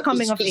like was a that.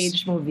 coming of It's-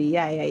 age movie.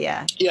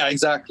 Yeah. Yeah,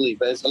 exactly.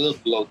 But it's a little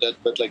bloated,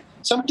 but like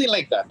something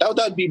like that. That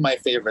would be my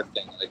favorite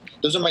thing. Like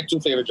those are my two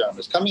favorite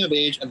genres: coming of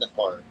age and then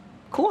horror.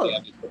 Cool. Yeah,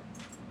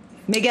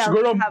 Miguel,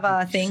 Siguro- do you have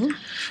a thing?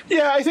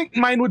 Yeah, I think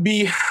mine would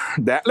be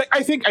that like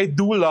I think I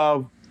do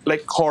love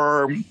like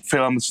horror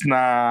films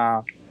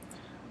na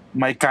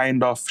my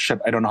kind of shit.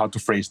 I don't know how to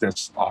phrase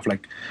this off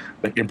like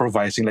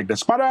improvising like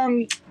this.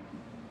 Parang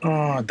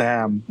oh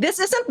damn. This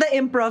isn't the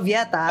improv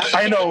yet, ah.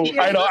 I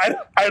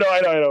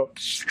know.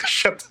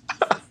 Shit.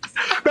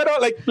 Pero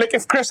like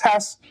if Chris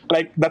has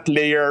like that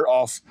layer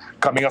of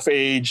coming of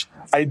age,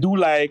 I do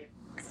like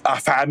a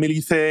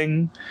family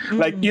thing.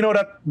 Like you know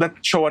that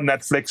show on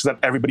Netflix that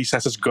everybody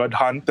says is good,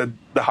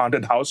 the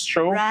haunted house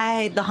show.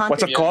 Right, the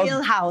What's Haunted it called?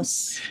 Hill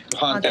House.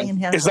 Haunted. in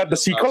Hill Is that the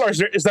House. sequel or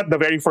is that the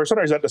very first one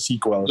or is that the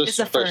sequel? This It's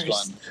the first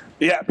first. one.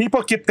 Yeah,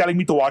 people keep telling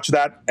me to watch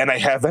that and I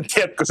haven't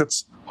yet because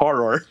it's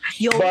horror.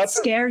 Yo, But- it's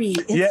scary.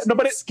 It's yeah, no,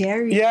 but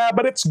scary. Yeah,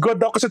 but it's good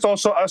though because it's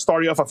also a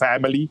story of a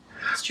family.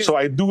 It's true. So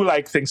I do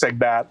like things like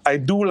that. I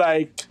do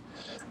like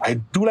a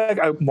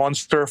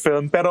monster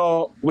film,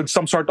 pero with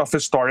some sort of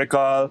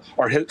historical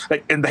or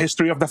like in the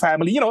history of the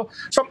family. You know,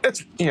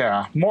 it's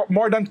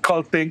more than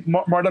culting,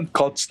 more than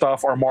cult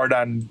stuff or more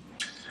than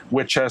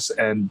witches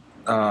and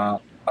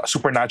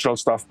supernatural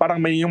stuff.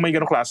 Parang may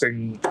ganong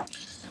klaseng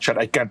shit.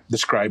 I can't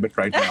describe it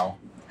right now,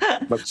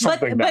 but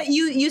something But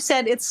you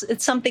said it's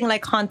something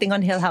like Haunting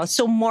on Hill House,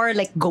 so more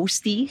like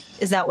ghosty.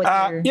 Is that what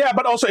you're? yeah,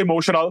 but also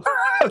emotional.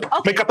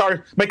 Okay.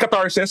 May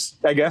catharsis,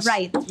 I guess.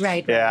 Right.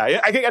 Yeah,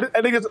 I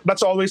think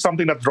that's always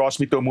something that draws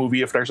me to a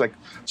movie if there's like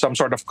some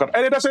sort of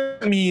and it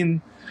doesn't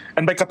mean,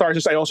 and by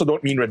catharsis I also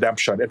don't mean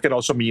redemption. It can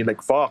also mean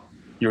like fuck,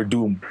 you're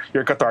doomed.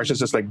 Your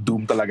catharsis is like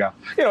doomed talaga.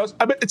 You know,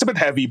 it's a bit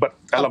heavy, but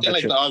I love Something that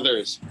like shit. the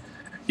others.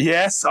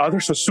 Yes,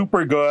 others was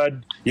super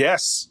good.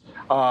 Yes.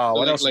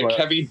 What else? Like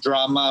heavy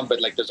drama,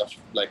 but like there's a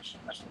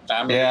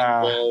family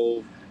Yeah.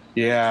 involved.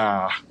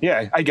 Yeah,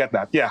 I get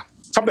that. Yeah,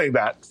 something like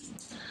that.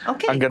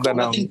 Okay. Ang ganda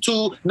ng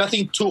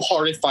Nothing too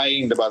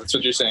horrifying about it. That's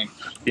what you're saying.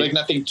 Like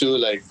nothing too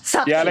like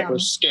Sakto Yeah, lang. or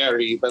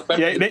scary. But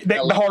yeah,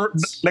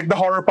 the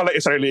horror pala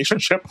is a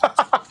relationship,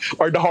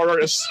 or the horror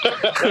is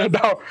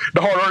the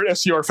horror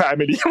is your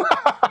family.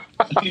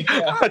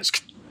 Yeah.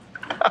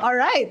 All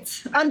right,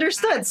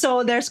 understood.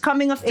 So there's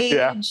coming of age,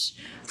 Yeah.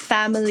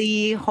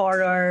 family,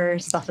 horror,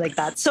 stuff like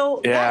that.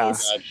 So Yeah. guys,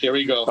 God, here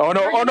we go. Oh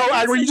no! And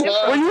were you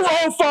There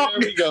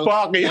we go.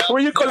 fuck me? Yeah, Were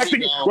you there we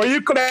collecting? go. Were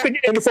you collecting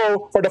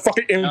info for the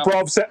fucking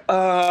improv set?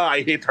 I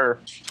hate her.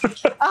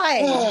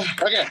 I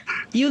Okay.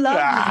 you love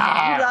me.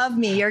 Ah. You love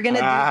me. You're gonna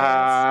do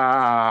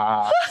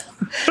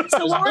this.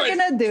 So what we're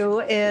gonna do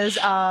is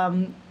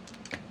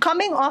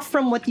coming off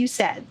from what you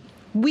said,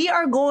 we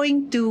are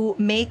going to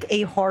make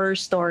a horror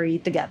story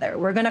together.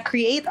 We're gonna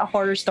create a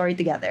horror story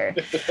together.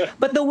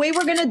 But the way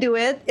we're gonna do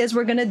it is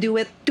we're gonna do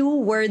it 2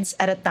 words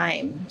at a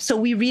time. So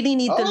we really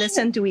need to Oh.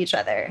 listen to each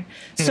other.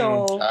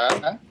 So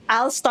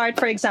I'll start,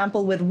 for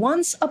example, with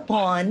once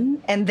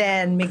upon, and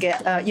then Miguel,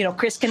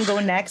 Chris can go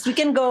next. We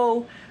can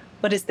go,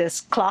 what is this,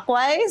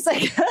 clockwise, I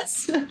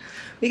guess?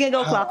 We can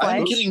go I'm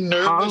clockwise. getting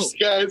nervous,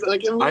 guys.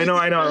 Like, I'm I know.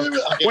 really nervous.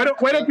 Okay.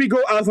 Why don't we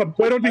go alpha?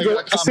 Why don't we I go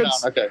gotta calm down.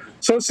 Okay.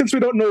 So since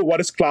we don't know what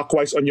is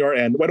clockwise on your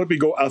end, why don't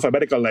we go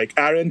alphabetical like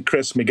Aaron,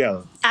 Chris,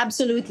 Miguel?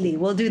 Absolutely,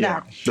 we'll do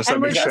that. does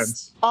And that we're make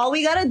sense? all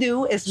we gotta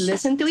do is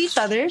listen to each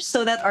other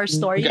so that our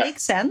story Okay.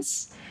 makes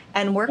sense,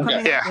 and we're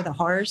coming Okay. up with a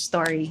horror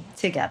story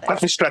together.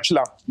 Let me stretch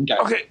lang.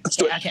 Okay. Let's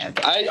do it.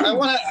 Okay. I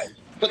want to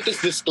put this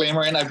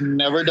disclaimer in. I've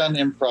never done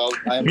improv.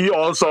 Me I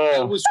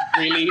also. was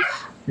really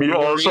Me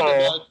worried also.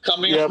 about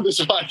coming Yep. on this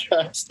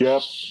podcast.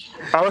 Yep.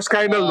 I was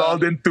kind of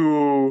lulled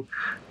into,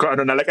 I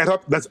don't know, like I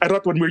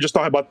thought when we were just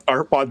talking about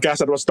our podcast,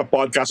 that was the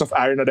podcast of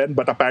Aaron then,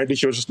 but apparently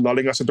she was just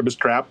lulling us into this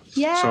trap.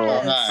 Yes. So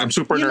I'm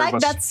super You like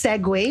nervous.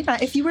 that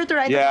segue? If you were to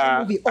write Yeah.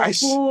 a movie, I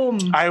s-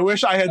 boom. I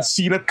wish I had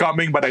seen it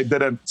coming, but I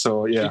didn't.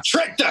 So yeah. You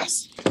tricked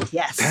us.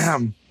 Yes.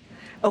 Damn.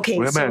 Okay,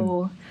 Women.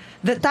 so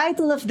the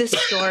title of this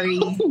story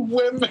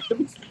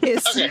Women.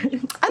 is... Okay,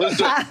 Ano let's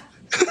do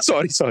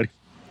ba? sorry.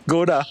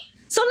 Go na.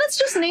 So let's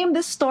just name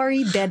this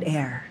story Dead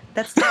Air.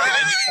 That's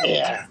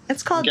Yeah.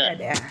 It's called Okay.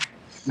 Dead Air.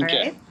 All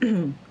Okay.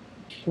 right.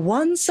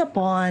 Once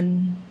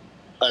upon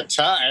A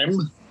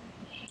time.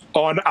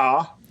 On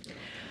a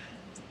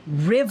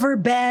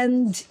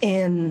Riverbend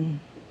in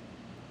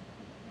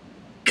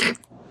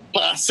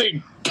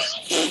Passing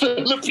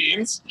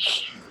Philippines.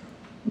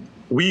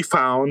 we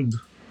found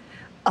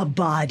a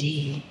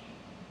body.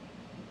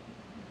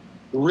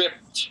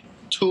 Ripped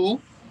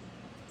to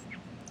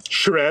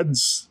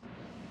shreds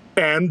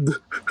and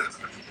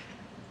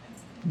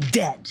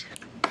Dead.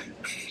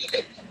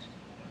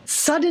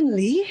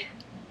 Suddenly,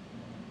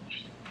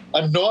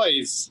 a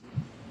noise.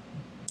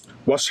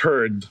 was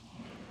heard.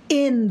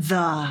 in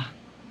the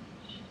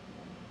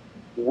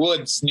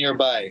Woods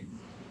nearby.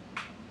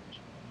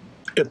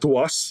 It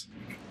was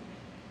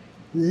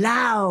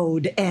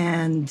loud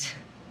and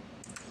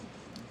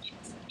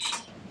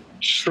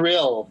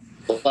Shrill.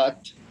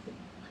 But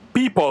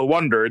people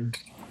wondered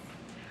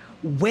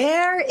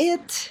where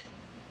it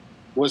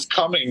was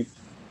coming.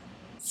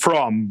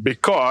 from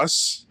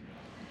because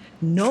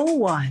no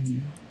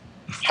one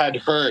Had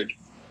heard.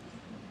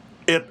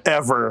 it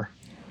ever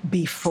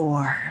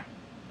before.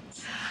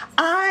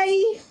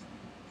 I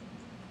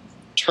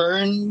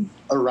Turned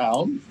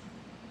around.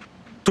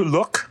 to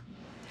look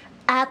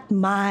at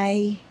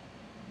my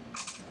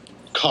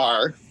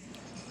car,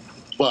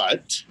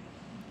 but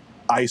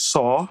I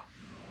saw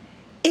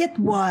it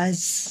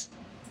was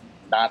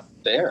not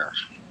there.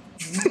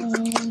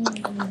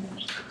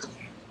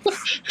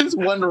 It's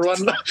one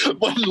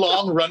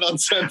long run-on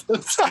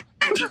sentence.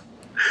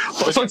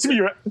 so it's me,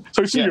 right?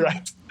 So it's me, Yeah.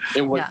 right?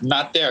 It was Yeah.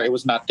 not there. It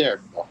was not there.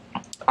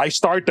 I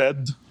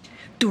started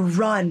to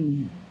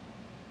run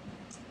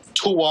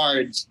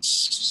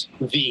Towards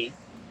the,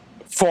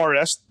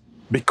 forest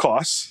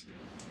because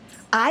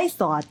I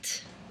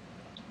thought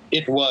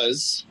it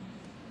was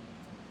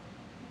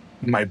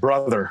my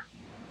brother.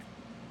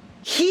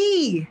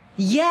 he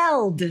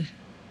yelled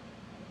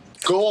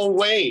go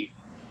away.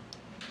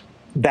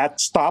 That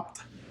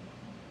stopped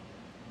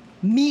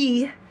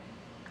me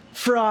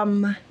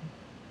from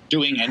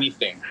Doing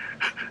anything.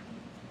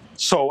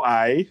 so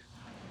I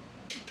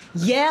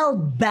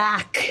yelled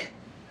back.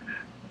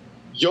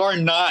 You're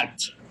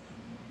not.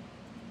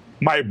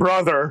 my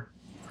brother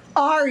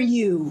Are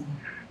you?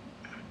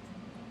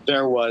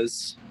 There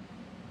was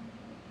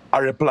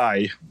a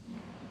reply.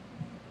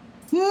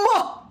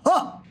 Mo-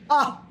 ah,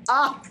 ah,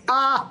 ah,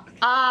 ah,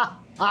 ah,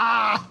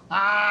 ah,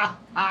 ah,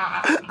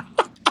 ah.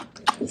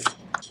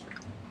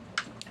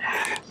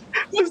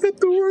 Was that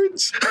 2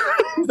 words?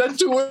 Is that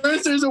 2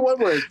 words? There's a 1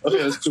 word.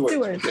 Okay, that's 2 words. 2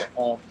 words.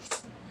 Okay.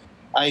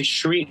 I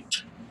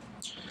shrieked.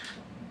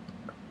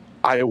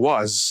 I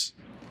was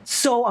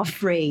So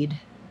afraid.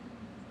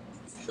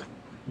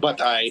 But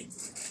I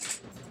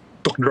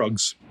took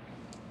drugs.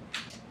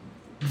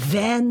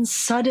 Then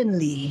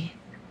suddenly,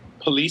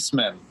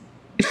 policemen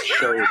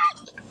showed.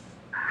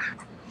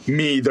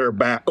 Me their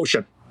back. Oh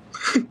shit.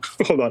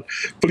 Hold on.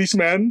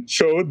 Policeman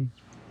showed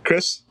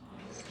Chris.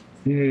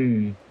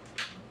 Me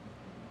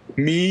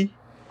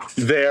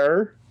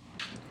their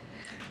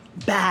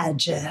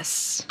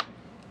badges.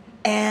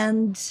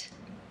 And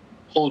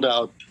Pulled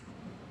out.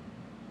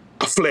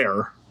 a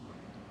flare.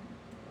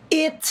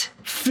 it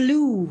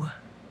flew.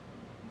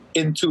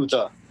 Into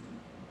the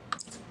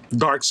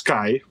Dark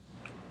sky.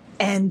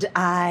 And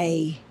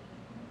I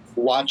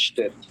watched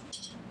it.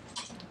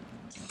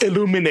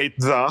 Illuminate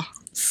the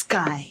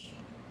sky.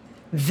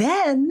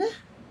 Then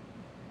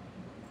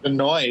The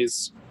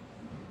noise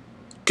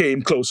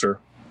came closer.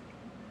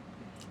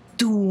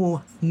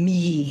 to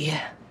me,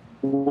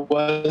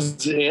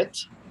 was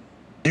it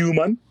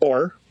Human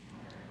or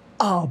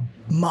a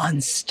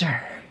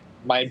monster.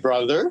 my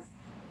brother?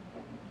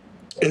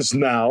 is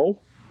now.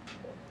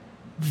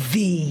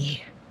 The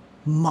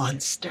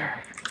monster.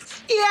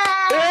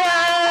 Yeah!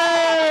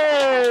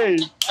 Hey!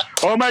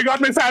 Oh my god,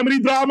 my family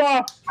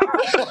drama!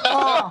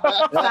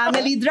 Oh,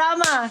 family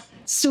drama.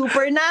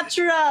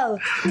 Supernatural.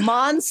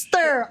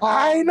 Monster. Oh,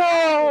 I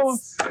know!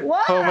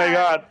 what? Oh my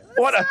god.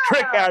 What a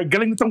trick!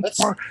 Galing nitong That's-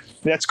 par-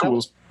 That's That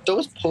cool.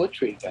 was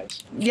poetry,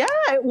 guys. Yeah,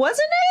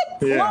 wasn't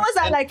it? Yeah. What was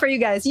that like for you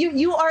guys?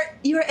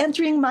 You're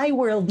entering my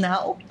world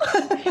now.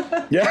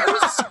 Yeah. It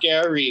was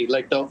scary.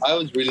 Like I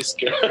was really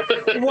scared.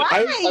 Why?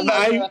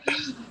 I-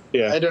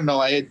 Yeah. I don't know.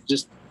 I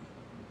just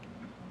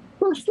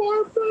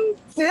performance.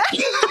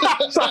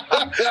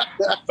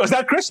 Was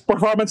that Chris?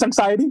 Performance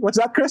anxiety? What's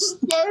that, Chris?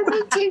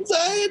 Performance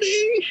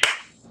anxiety.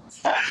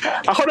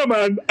 Ako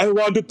naman, I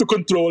wanted to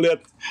control it.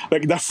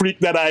 Like the freak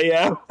that I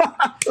am.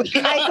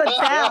 I could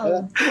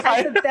tell.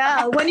 I could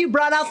tell. When you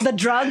brought out the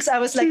drugs, I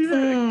was like,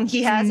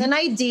 he has an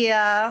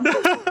idea.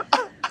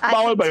 I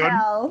Bawal could ba yun?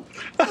 tell.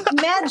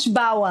 Medj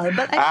bawal.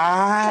 But I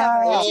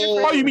Ah. It's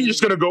your Oh, you mean you're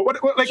just gonna go?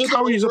 What like, So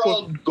how are you the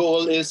overall supposed?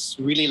 goal is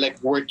really like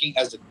working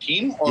as a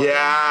team, or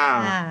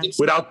Yeah. it's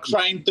Without. not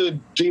trying to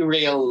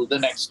derail the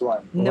next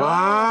one. No.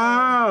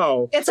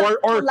 Wow. It's a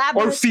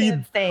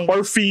collaborative thing.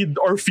 Or feed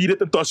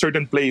it into a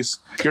certain place.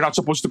 You're not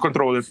supposed to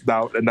control it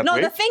down in that No,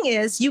 way. the thing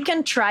is, you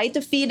can try to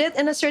feed it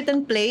in a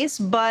certain place,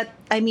 but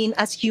I mean,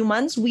 as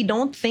humans, we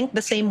don't think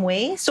the same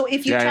way. So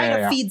if you Yeah, try yeah,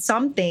 to yeah. feed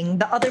something,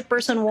 the other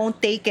person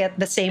won't take it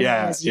the same way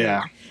Yeah, as you.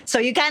 yeah. So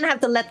you kind of have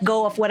to let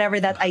go of whatever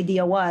that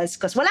idea was,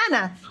 because wala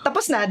na,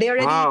 tapos na. They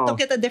already Wow.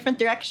 took it a different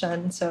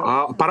direction. So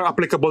Parang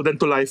applicable din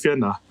to life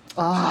yan, ah.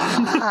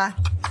 ah.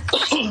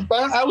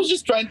 But I was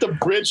just trying to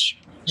bridge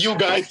you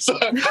guys.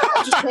 I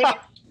was just trying to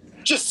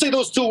just say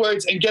those 2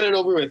 words and get it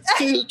over with.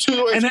 Say those 2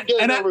 words And and, then, get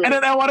and, it then, over and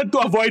with. then I wanted to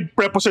avoid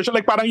preposition,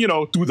 like parang, to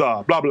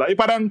the blah blah.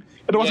 Parang,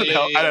 it wasn't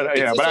help. I don't know,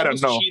 It's but I don't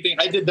almost know. cheating.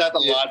 I did that a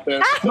lot.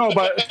 Man. No,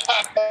 but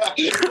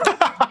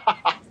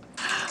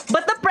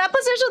But the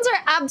prepositions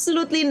are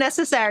absolutely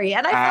necessary.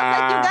 And I felt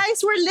like you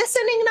guys were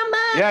listening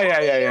naman. yeah.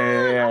 Okay Yeah.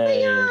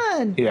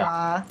 yan. Yeah.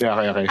 Ah.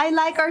 Yeah, okay. I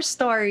like our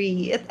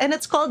story. And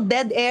it's called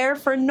Dead Air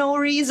for no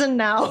reason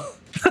now.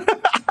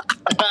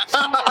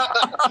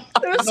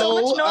 There was so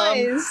No, much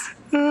noise.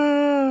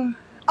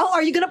 Oh,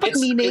 are you gonna put it's-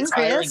 meaning, it's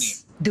Chris? irony.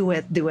 Do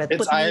it.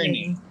 It's Put irony.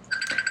 meaning.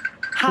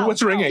 How?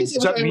 What's ringing? It Is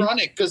was that me?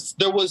 ironic because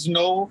there was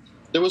no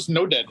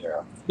dead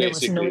air. There was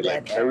Basically, no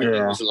dead like air. everything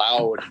Yeah. was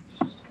loud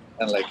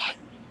and like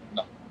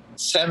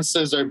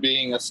senses are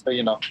being there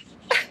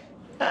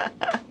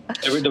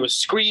was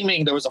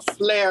screaming, there was a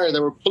flare,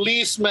 there were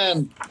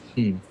policemen.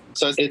 Hmm.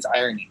 So it's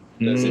irony.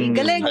 Mm.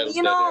 Galing, I love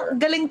you know, that era.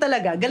 galing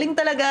talaga. Galing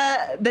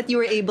talaga that you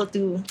were able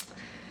to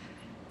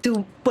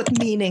put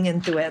meaning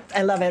into it.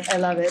 I love it. I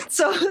love it.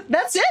 So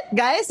that's it,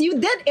 guys. You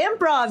did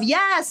improv.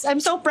 Yes, I'm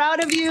so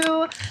proud of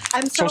you.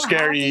 I'm so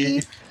scary.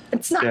 happy.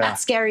 It's not Yeah. that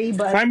scary,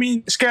 but I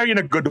mean, scary in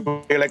a good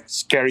way, like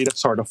scary that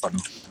sort of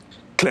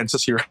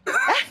cleanses your.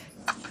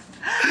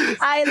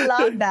 I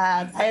love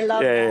that. I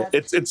love Yeah,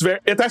 that. it's very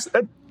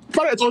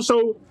but it's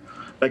also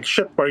like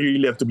shit where you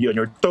really have to be on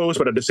your toes,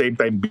 but at the same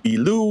time be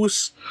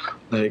loose,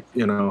 like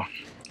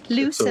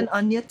Loose so- and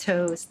on your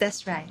toes.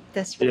 That's right.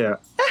 That's right. Yeah,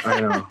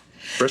 I know.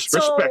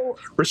 So,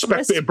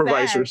 respect to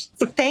improvisers.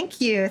 Thank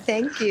you.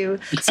 Thank you.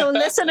 So,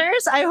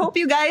 listeners, I hope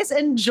you guys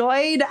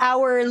enjoyed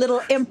our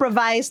little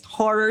improvised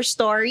horror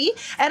story.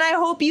 And I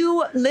hope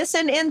you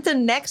listen into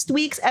next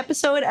week's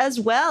episode as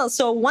well.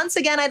 So, once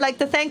again, I'd like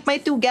to thank my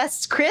two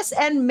guests, Chris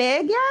and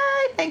Meg.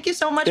 Yay! Thank you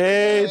so much.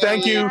 Hey, for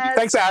thank you. Yes.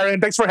 Thanks,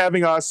 Aaron. Thanks for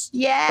having us.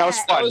 Yeah. That was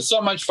That fun. was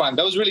so much fun.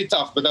 That was really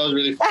tough, but that was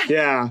really fun.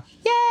 Yeah,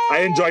 Yay! I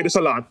enjoyed this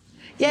a lot.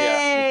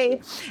 Yay!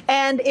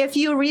 And if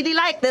you really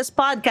like this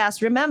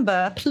podcast,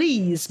 remember,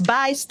 please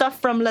buy stuff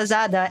from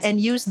Lazada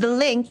and use the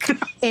link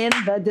in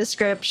the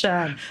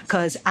description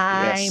because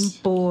I'm Yes.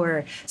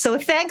 poor. So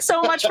thanks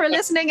so much for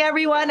listening,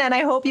 everyone, and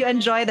I hope you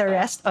enjoy the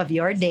rest of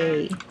your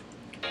day.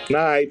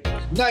 Night.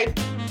 Night.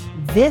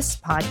 This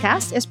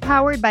podcast is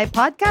powered by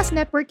Podcast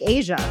Network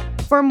Asia.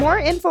 For more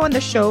info on the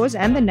shows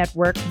and the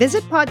network,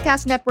 visit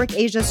Podcast Network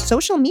Asia's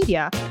social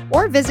media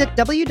or visit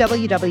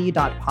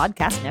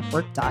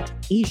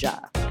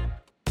www.podcastnetwork.asia.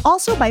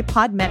 Also by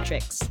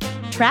Podmetrics.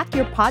 Track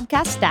your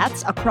podcast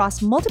stats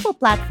across multiple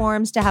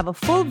platforms to have a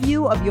full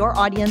view of your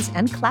audience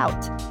and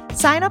clout.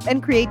 Sign up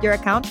and create your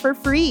account for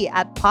free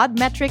at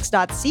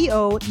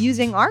podmetrics.co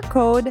using our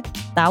code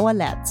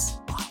TAWALETS.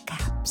 All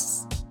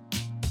caps.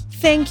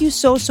 Thank you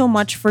so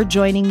much for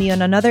joining me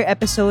on another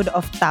episode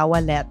of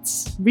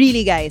Tawalets.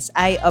 Really, guys,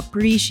 I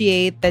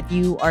appreciate that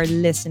you are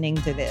listening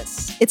to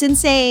this. It's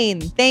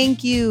insane.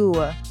 Thank you.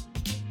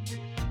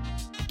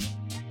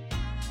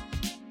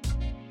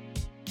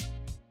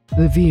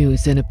 The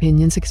views and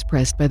opinions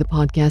expressed by the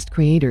podcast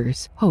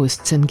creators,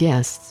 hosts, and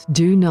guests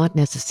do not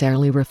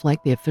necessarily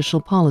reflect the official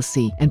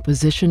policy and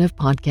position of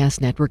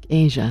Podcast Network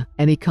Asia.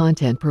 Any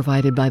content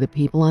provided by the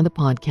people on the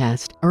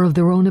podcast are of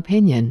their own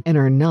opinion and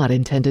are not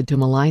intended to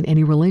malign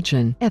any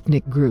religion,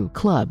 ethnic group,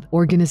 club,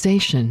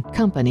 organization,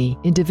 company,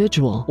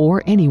 individual,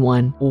 or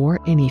anyone or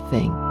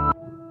anything.